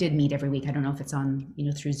 or you did meet every week. I don't know if it's on,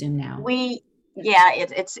 through Zoom now.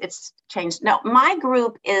 It's changed. No, my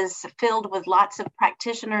group is filled with lots of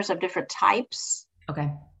practitioners of different types.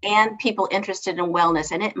 Okay. And people interested in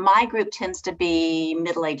wellness. And my group tends to be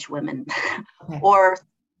middle-aged women okay. or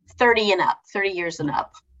 30 years and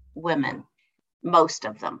up women, most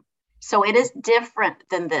of them. So it is different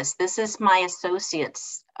than this. This is my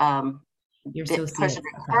associate's. Your associate.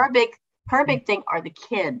 Her big thing are the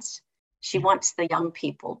kids. She wants the young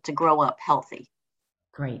people to grow up healthy.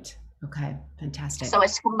 Great. Okay. Fantastic. So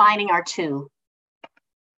it's combining our two.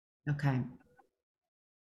 Okay.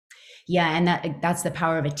 Yeah, and that's the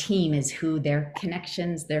power of a team, is who their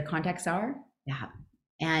connections, their contacts are. Yeah.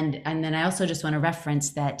 And then I also just want to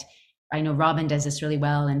reference that I know Robin does this really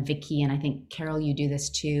well, and Vicky, and I think Carol, you do this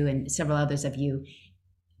too, and several others of you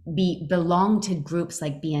belong to groups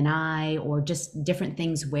like BNI or just different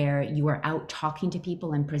things where you are out talking to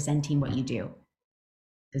people and presenting what you do.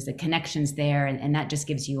 There's the connections there, and that just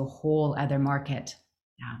gives you a whole other market.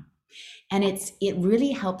 Yeah. And it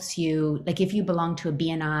really helps you, like if you belong to a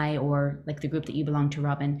BNI or like the group that you belong to,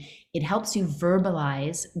 Robin, it helps you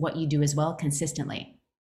verbalize what you do as well consistently.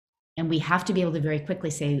 And we have to be able to very quickly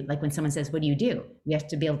say, like when someone says, what do you do? We have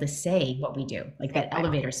to be able to say what we do, like that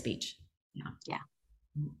elevator speech. Yeah. Yeah.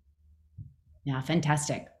 Yeah,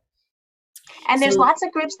 fantastic. And there's lots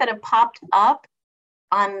of groups that have popped up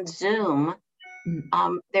on Zoom.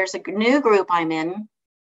 There's a new group I'm in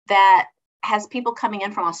that has people coming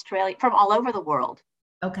in from Australia, from all over the world,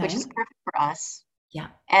 okay, which is perfect for us. Yeah.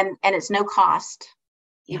 And it's no cost.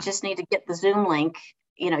 You just need to get the Zoom link.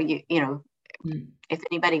 If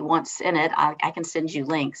anybody wants in it, I can send you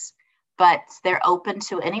links, but they're open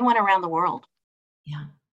to anyone around the world. Yeah.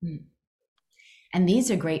 And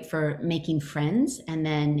these are great for making friends. And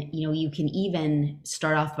then, you can even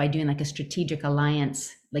start off by doing like a strategic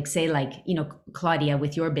alliance, like say like, Claudia,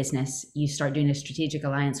 with your business, you start doing a strategic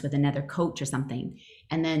alliance with another coach or something.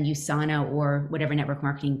 And then USANA or whatever network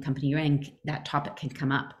marketing company you're in, that topic can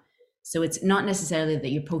come up. So it's not necessarily that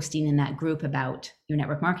you're posting in that group about your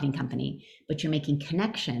network marketing company, but you're making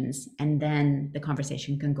connections, and then the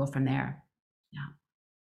conversation can go from there. Yeah.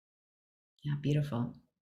 Yeah, beautiful.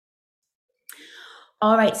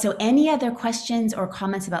 All right, so any other questions or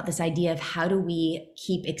comments about this idea of how do we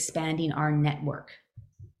keep expanding our network?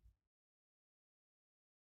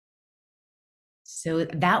 So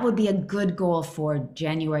that would be a good goal for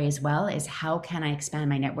January as well, is how can I expand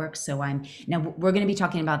my network? So now we're going to be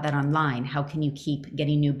talking about that online. How can you keep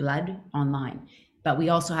getting new blood online? But we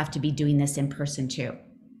also have to be doing this in person too.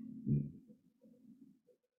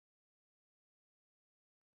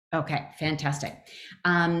 Okay, fantastic.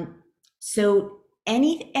 So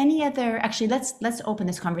any other, actually, let's open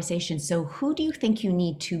this conversation. So who do you think you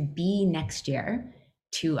need to be next year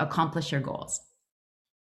to accomplish your goals?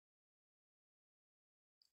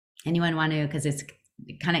 Anyone want to, because it's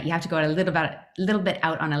kind of, you have to go a little bit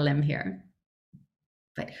out on a limb here,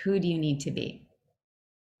 but who do you need to be?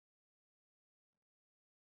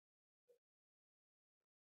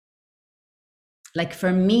 Like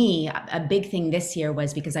for me, a big thing this year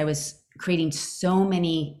was because I was creating so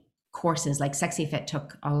many courses, like Sexy Fit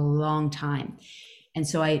took a long time. And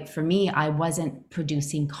so I wasn't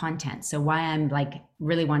producing content. So why I'm like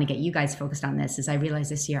really want to get you guys focused on this is I realized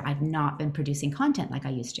this year I've not been producing content like I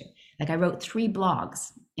used to. Like I wrote 3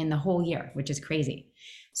 blogs in the whole year, which is crazy.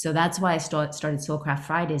 So that's why I started Soulcraft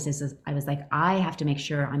Fridays is I was like, I have to make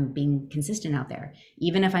sure I'm being consistent out there.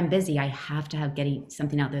 Even if I'm busy, I have to have getting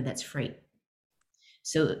something out there that's free.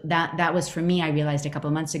 So that was for me, I realized a couple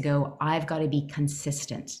of months ago, I've got to be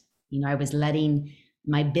consistent. I was letting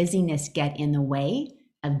my busyness get in the way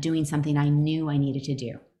of doing something I knew I needed to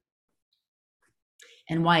do.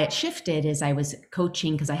 And why it shifted is I was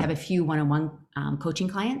coaching, because I have a few one-on-one coaching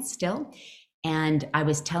clients still. And I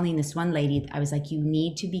was telling this one lady, I was like, you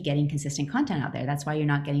need to be getting consistent content out there. That's why you're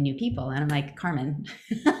not getting new people. And I'm like, Carmen,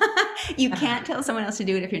 you can't tell someone else to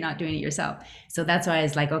do it if you're not doing it yourself. So that's why I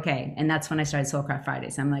was like, okay. And that's when I started Soulcraft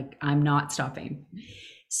Fridays. I'm like, I'm not stopping.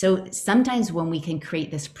 So sometimes when we can create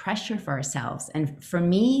this pressure for ourselves, and for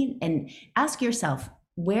me, and ask yourself,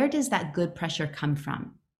 where does that good pressure come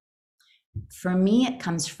from? For me, it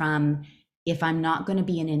comes from, if I'm not going to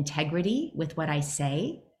be in integrity with what I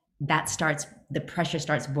say, the pressure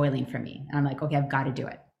starts boiling for me. And I'm like, okay, I've got to do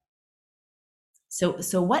it.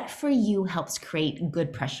 So what for you helps create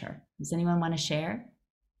good pressure? Does anyone want to share?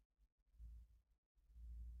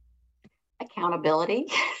 Accountability.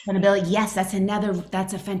 Accountability. Yes, that's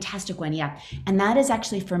a fantastic one. Yeah. And that is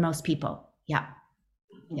actually for most people. Yeah.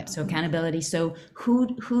 Yeah. So accountability. So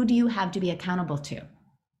who do you have to be accountable to?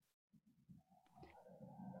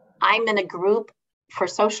 I'm in a group for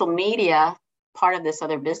social media, part of this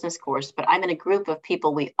other business course, but I'm in a group of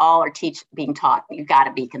people. We all are being taught, you got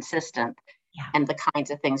to be consistent, and the kinds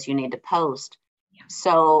of things you need to post. Yeah.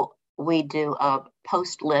 So we do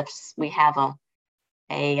post lifts. We have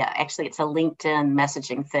actually it's a LinkedIn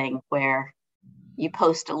messaging thing where you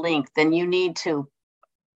post a link, then you need to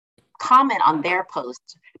comment on their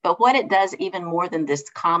post. But what it does, even more than this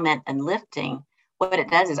comment and lifting, what it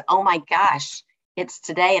does is, oh my gosh, it's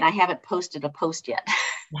today and I haven't posted a post yet.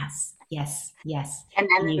 Yes. And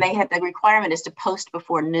then the requirement is to post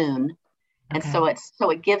before noon. And so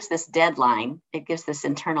it gives this deadline. It gives this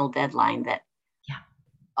internal deadline that,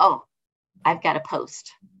 oh, I've got to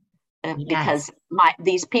post because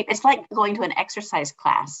these people. It's like going to an exercise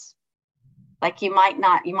class. Like you might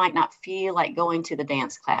not feel like going to the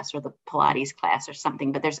dance class or the Pilates class or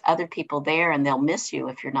something, but there's other people there, and they'll miss you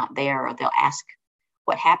if you're not there, or they'll ask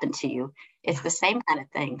what happened to you. It's the same kind of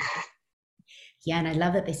thing. Yeah, and I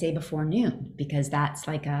love that they say before noon, because that's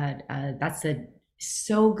like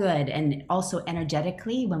so good. And also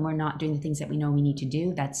energetically, when we're not doing the things that we know we need to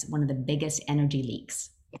do, that's one of the biggest energy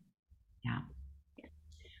leaks. Yeah.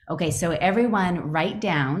 Okay, so everyone write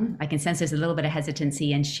down, I can sense there's a little bit of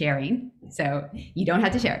hesitancy in sharing, so you don't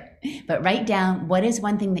have to share, but write down what is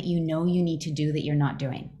one thing that you know you need to do that you're not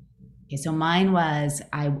doing. Okay, so mine was,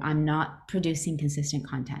 I'm not producing consistent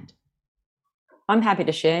content. I'm happy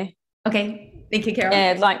to share. Okay, thank you, Carol.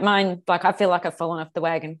 Yeah, like mine, like I feel like I've fallen off the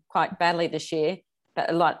wagon quite badly this year,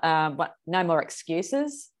 but a lot, no more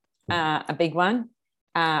excuses, a big one.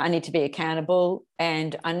 I need to be accountable,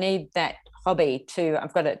 and I need that hobby to,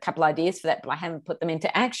 I've got a couple ideas for that, but I haven't put them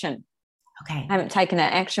into action. Okay. I haven't taken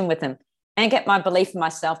that action with them, and get my belief in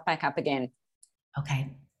myself back up again.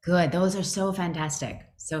 Okay, good. Those are so fantastic.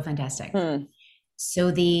 So fantastic.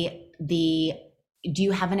 So do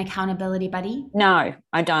you have an accountability buddy? No,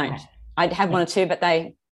 I don't. I'd have one or two, but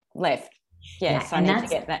they left. Yeah, so I need to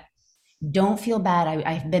get that. Don't feel bad.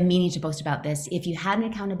 I've been meaning to post about this. If you had an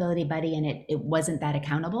accountability buddy and it wasn't that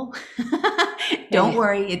accountable, don't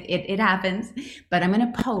worry, it happens. But I'm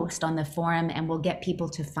going to post on the forum, and we'll get people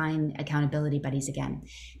to find accountability buddies again.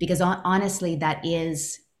 Because honestly, that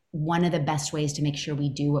is one of the best ways to make sure we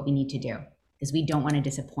do what we need to do, because we don't want to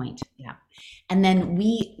disappoint. Yeah. And then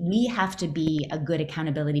we have to be a good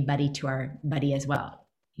accountability buddy to our buddy as well.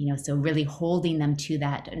 You know, so really holding them to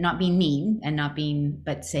that, not being mean and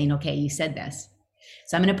but saying, okay, you said this.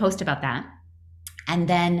 So I'm going to post about that. And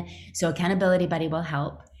then, so accountability buddy will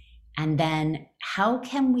help. And then how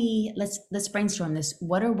can let's brainstorm this.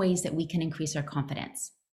 What are ways that we can increase our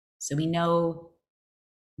confidence? So we know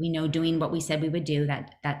doing what we said we would do,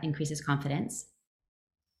 that increases confidence.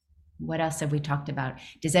 What else have we talked about?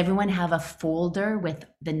 Does everyone have a folder with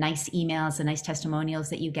the nice emails, the nice testimonials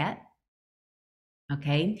that you get?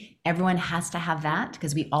 Okay, everyone has to have that,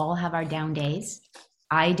 because we all have our down days.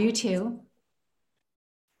 I do too.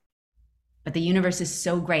 But the universe is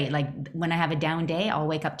so great. Like when I have a down day, I'll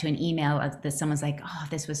wake up to an email that someone's like, oh,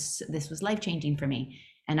 this was life-changing for me.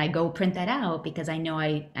 And I go print that out because I know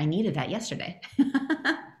I needed that yesterday.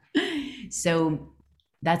 So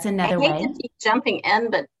that's another way. I hate to keep jumping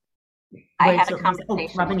in, but I had a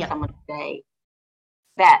conversation with someone today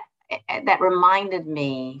that reminded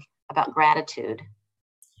me about gratitude.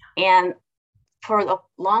 And for the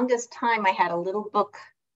longest time, I had a little book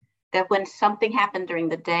that when something happened during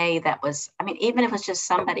the day that was, I mean, even if it was just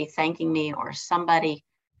somebody thanking me or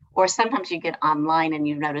sometimes you get online and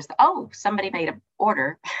you notice, oh, somebody made an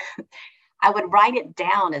order. I would write it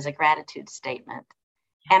down as a gratitude statement.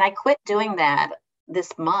 And I quit doing that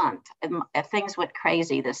this month. Things went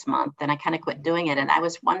crazy this month and I kind of quit doing it. And I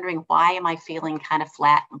was wondering, why am I feeling kind of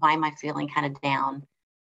flat? Why am I feeling kind of down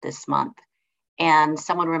this month? And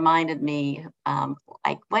someone reminded me,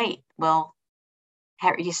 like, wait, well,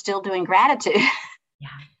 are you still doing gratitude?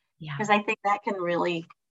 Yeah. Because I think that can really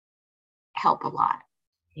help a lot.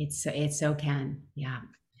 It so can. Yeah.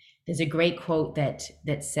 There's a great quote that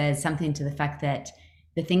says something to the fact that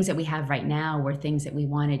the things that we have right now were things that we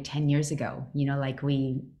wanted 10 years ago, you know,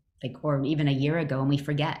 or even a year ago, and we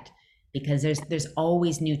forget, because there's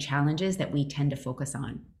always new challenges that we tend to focus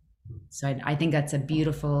on. So I think that's a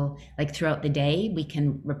beautiful, like throughout the day, we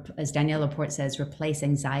can, as Danielle Laporte says, replace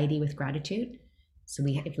anxiety with gratitude. So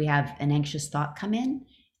if we have an anxious thought come in,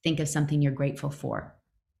 think of something you're grateful for.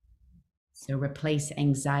 So replace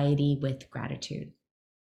anxiety with gratitude.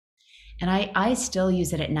 And I still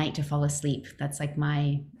use it at night to fall asleep. That's like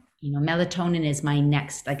my, melatonin is my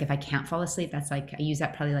next, like if I can't fall asleep, that's like, I use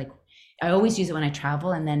that probably like, I always use it when I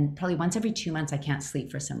travel, and then probably once every 2 months I can't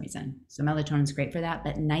sleep for some reason. So melatonin is great for that.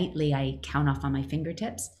 But nightly I count off on my fingers,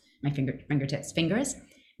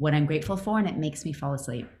 what I'm grateful for, and it makes me fall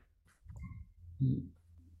asleep.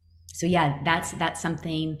 So yeah, that's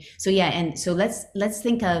something. So yeah, and so let's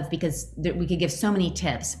think of, because we could give so many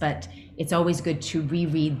tips, but it's always good to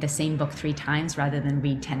reread the same book 3 times rather than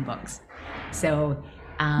read 10 books. So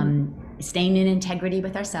staying in integrity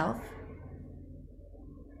with ourselves.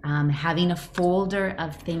 Having a folder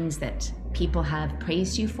of things that people have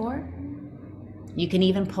praised you for. You can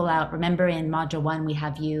even pull out, remember in module 1, we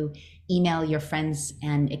have you email your friends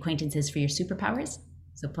and acquaintances for your superpowers.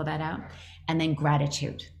 So pull that out. And then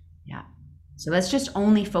gratitude. Yeah. So let's just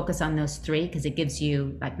only focus on those three because it gives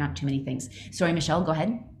you like not too many things. Sorry, Michelle, go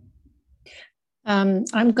ahead. I'm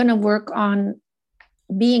going to work on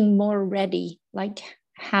being more ready, like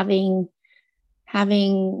having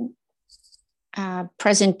a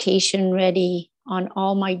presentation ready on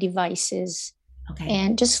all my devices. Okay.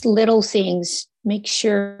 And just little things, make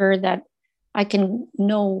sure that I can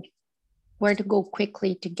know where to go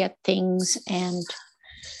quickly to get things, and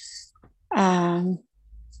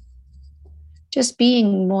just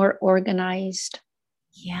being more organized.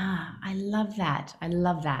 Yeah, I love that. I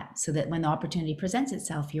love that. So that when the opportunity presents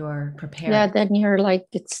itself, you're prepared. Yeah, then you're like,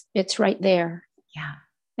 it's right there. Yeah.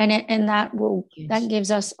 And that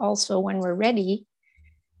gives us also, when we're ready,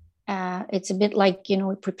 it's a bit like,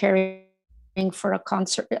 preparing for a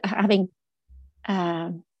concert, having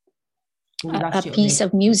a piece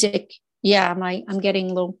of music. Yeah, I'm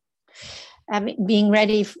getting low. Being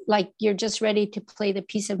ready, like you're just ready to play the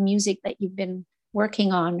piece of music that you've been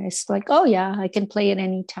working on. It's like, oh yeah, I can play it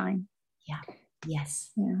anytime. Yeah.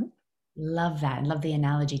 Yes. Yeah. Love that. Love the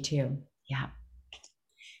analogy too. Yeah.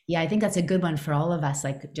 Yeah, I think that's a good one for all of us.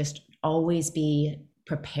 Like, just always be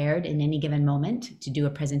prepared in any given moment to do a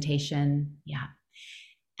presentation. Yeah.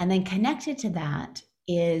 And then connected to that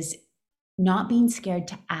is not being scared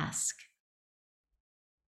to ask.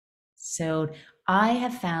 So I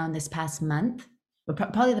have found this past month, or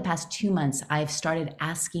probably the past 2 months, I've started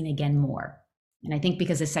asking again more. And I think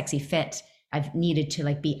because of Sexy Fit, I've needed to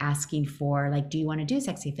like be asking for like, do you want to do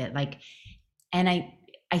Sexy Fit? Like, and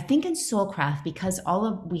I think in Soulcraft, because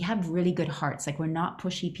we have really good hearts, like we're not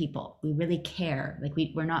pushy people. We really care. Like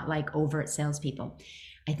we're not like overt salespeople.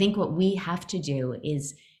 I think what we have to do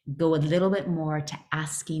is go a little bit more to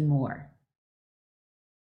asking more,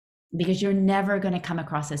 because you're never going to come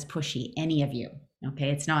across as pushy, any of you. Okay.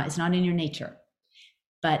 It's not in your nature,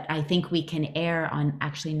 but I think we can err on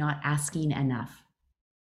actually not asking enough.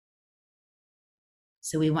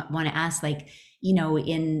 So we want to ask, like,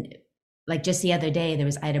 in like just the other day,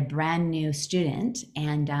 I had a brand new student,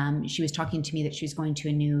 and she was talking to me that she was going to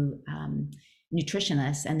a new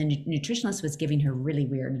nutritionist, and the nutritionist was giving her really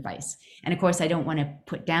weird advice. And of course, I don't want to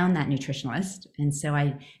put down that nutritionist. And so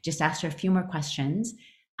I just asked her a few more questions.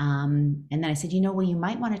 And then I said, well, you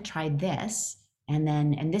might want to try this, and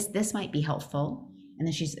this might be helpful. And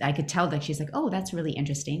then I could tell that she's like, oh, that's really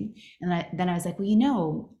interesting. And then I was like,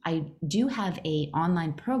 well, I do have a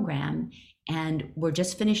online program, and we're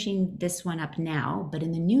just finishing this one up now, but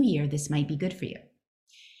in the new year, this might be good for you.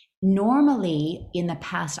 Normally, in the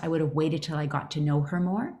past, I would have waited till I got to know her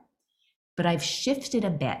more, but I've shifted a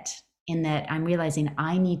bit in that I'm realizing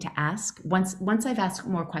I need to ask once I've asked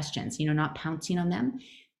more questions, not pouncing on them,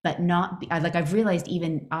 but I've realized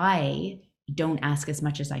even I don't ask as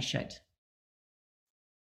much as I should.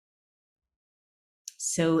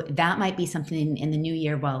 So that might be something in the new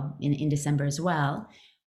year, well, in December as well,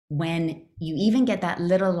 when you even get that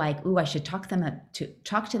little like, ooh, I should talk to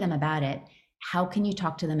them about it. How can you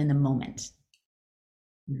talk to them in the moment?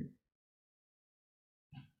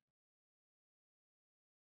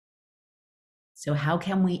 So how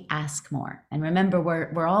can we ask more? And remember,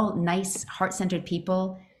 we're all nice, heart-centered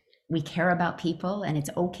people. We care about people, and it's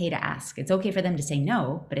okay to ask. It's okay for them to say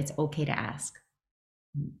no, but it's okay to ask.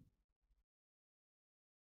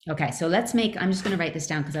 Okay, so I'm just going to write this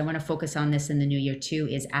down because I want to focus on this in the new year too,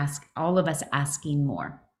 is all of us asking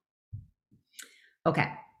more. Okay.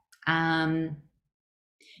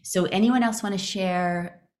 So anyone else want to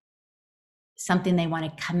share something they want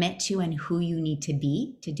to commit to and who you need to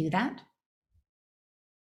be to do that?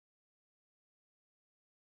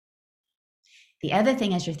 The other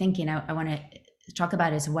thing, as you're thinking, I want to talk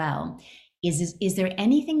about as well, is there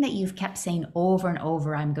anything that you've kept saying over and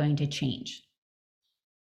over, I'm going to change?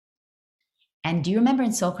 And do you remember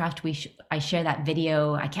in Soulcraft, I share that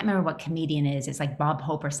video, I can't remember what comedian it is, it's like Bob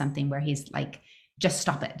Hope or something, where he's like, just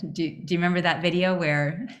stop it. Do you remember that video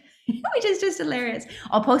where, which is just hilarious.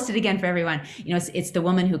 I'll post it again for everyone. It's the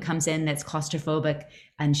woman who comes in that's claustrophobic,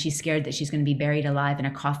 and she's scared that she's going to be buried alive in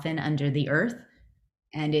a coffin under the earth.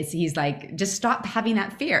 And he's like, just stop having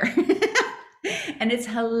that fear. And it's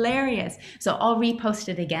hilarious. So I'll repost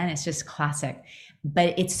it again. It's just classic.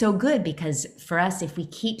 But it's so good because for us, if we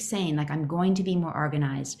keep saying like, I'm going to be more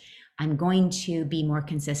organized, I'm going to be more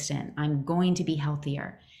consistent, I'm going to be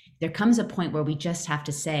healthier, there comes a point where we just have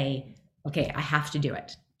to say, okay, I have to do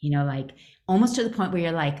it. Like almost to the point where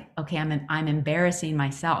you're like, okay, I'm embarrassing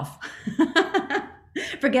myself.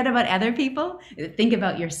 Forget about other people. Think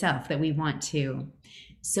about yourself, that we want to.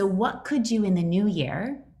 So what could you in the new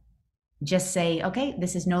year just say, okay,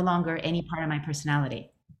 this is no longer any part of my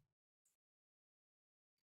personality?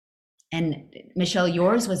 And Michelle,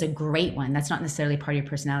 yours was a great one. That's not necessarily part of your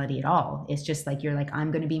personality at all. It's just like, you're like,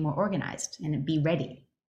 I'm going to be more organized and be ready.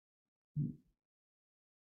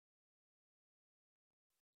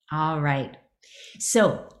 All right.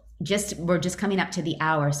 So we're just coming up to the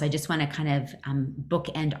hour. So I just want to kind of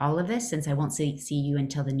bookend all of this, since I won't see you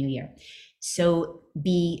until the new year. So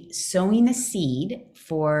be sowing the seed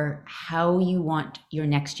for how you want your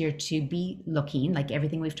next year to be looking, like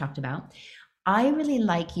everything we've talked about. I really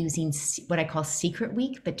like using what I call secret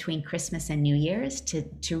week between Christmas and New Year's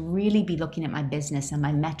to really be looking at my business and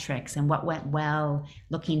my metrics and what went well,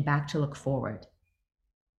 looking back to look forward.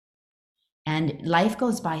 And life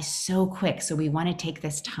goes by so quick. So we want to take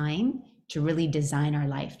this time to really design our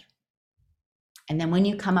life. And then when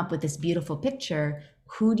you come up with this beautiful picture,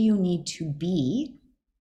 who do you need to be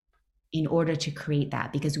in order to create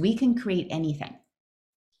that? Because we can create anything.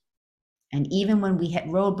 And even when we hit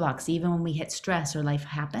roadblocks, even when we hit stress or life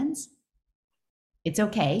happens, it's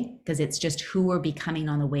okay, because it's just who we're becoming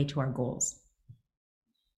on the way to our goals.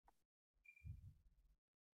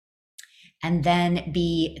 And then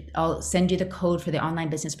I'll send you the code for the online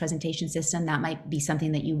business presentation system. That might be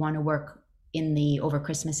something that you want to work over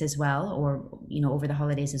Christmas as well, or over the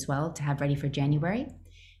holidays as well, to have ready for January.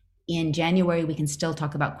 In January, we can still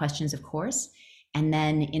talk about questions, of course. And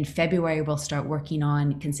then in February, we'll start working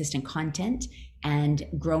on consistent content and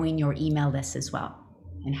growing your email list as well,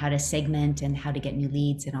 and how to segment and how to get new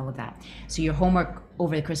leads and all of that. So your homework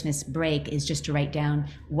over the Christmas break is just to write down,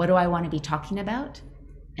 what do I want to be talking about?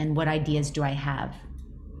 And what ideas do I have?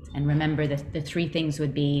 And remember, the three things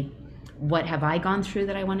would be, what have I gone through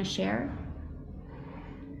that I want to share?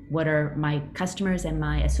 What are my customers and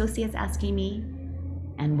my associates asking me?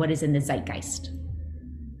 And what is in the zeitgeist?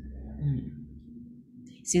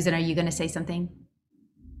 Susan, are you going to say something?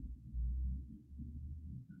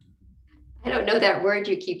 I don't know that word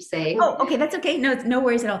you keep saying. Oh, okay, that's okay. No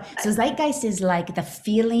worries at all. So zeitgeist is like the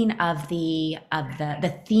feeling of the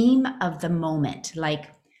theme of the moment. Like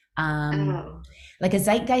a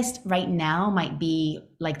zeitgeist right now might be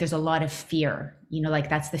like, there's a lot of fear, like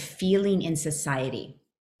that's the feeling in society.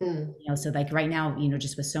 So like right now,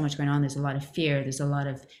 just with so much going on, there's a lot of fear, there's a lot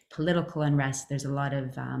of political unrest, there's a lot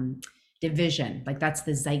of division. Like that's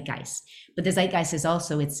the zeitgeist. But the zeitgeist is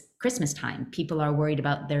also, it's Christmas time. People are worried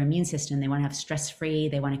about their immune system. They want to have stress-free.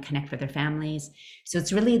 They want to connect with their families. So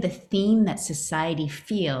it's really the theme that society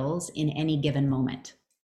feels in any given moment.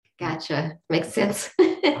 Gotcha. Makes sense.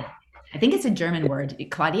 I think it's a German word.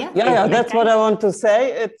 Claudia? Yeah, that's what I want to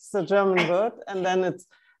say. It's a German word. And then it's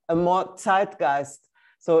a more zeitgeist.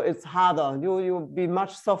 So it's harder. You'll be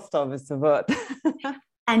much softer with the word.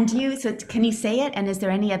 And so can you say it? And is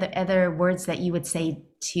there any other words that you would say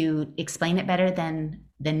to explain it better than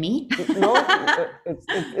me? No,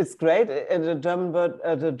 it's great. The German word,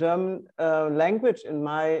 the German language, in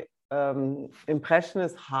my impression,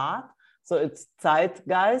 is hard. So it's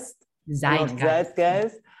Zeitgeist.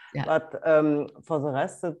 Zeitgeist. Yeah. But for the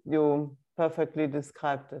rest, you perfectly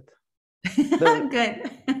described it.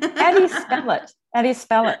 Good. How do you spell it? How do you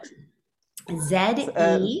spell it? ZEIT,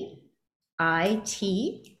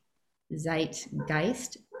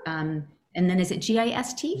 Zeitgeist. And then is it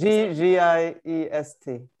GIST? GIEST.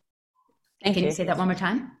 Can you say that one more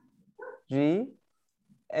time? GIEIST.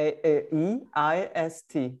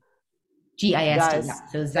 GIST. Yeah.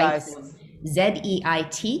 So ZEIT,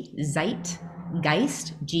 Zeitgeist,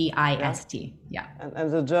 GIST. Yeah.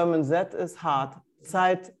 And the German Z is hard.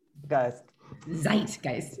 Zeitgeist.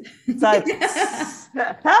 Zeitgeist.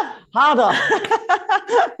 Harder.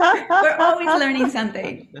 We're always learning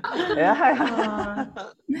something. Yeah.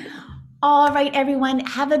 All right, everyone,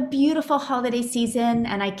 have a beautiful holiday season,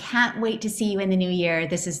 and I can't wait to see you in the new year.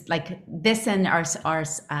 This is like this, and our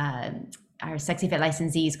Sexy Fit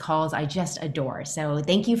licensees calls I just adore. So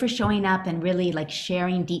thank you for showing up and really like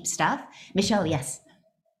sharing deep stuff. Michelle, yes.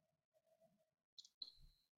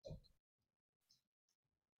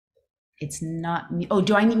 It's not, oh,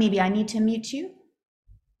 maybe I need to mute you?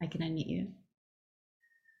 I can unmute you.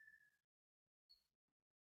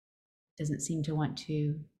 Doesn't seem to want to.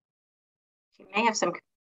 You may have some.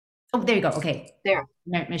 Oh, there you go. Okay. There.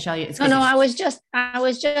 Michelle, it's good. No, I was just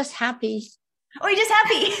happy. Oh, you're just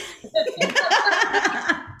happy.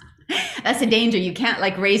 That's the danger. You can't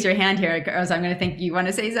like raise your hand here, or else I'm going to think you want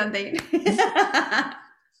to say something.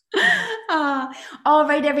 All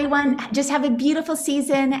right, everyone, just have a beautiful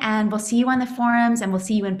season, and we'll see you on the forums, and we'll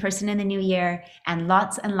see you in person in the new year, and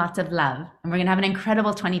lots of love. And we're going to have an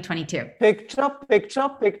incredible 2022. Picture. Oh, my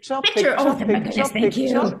goodness. Thank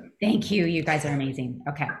you. Thank you. You guys are amazing.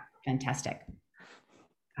 Okay. Fantastic.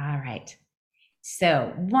 All right.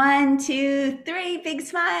 So 1, 2, 3, big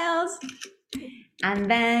smiles. And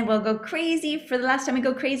then we'll go crazy for the last time we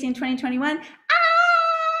go crazy in 2021. Ah!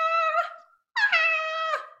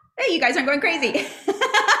 Ah! Hey, you guys aren't going crazy.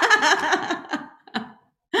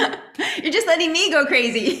 You're just letting me go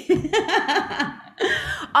crazy.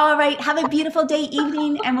 All right. Have a beautiful day,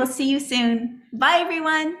 evening, and we'll see you soon. Bye,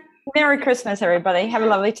 everyone. Merry Christmas, everybody. Have a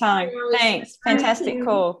lovely time. Thanks. Fantastic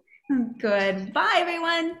call. Good. Bye,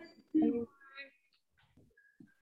 everyone.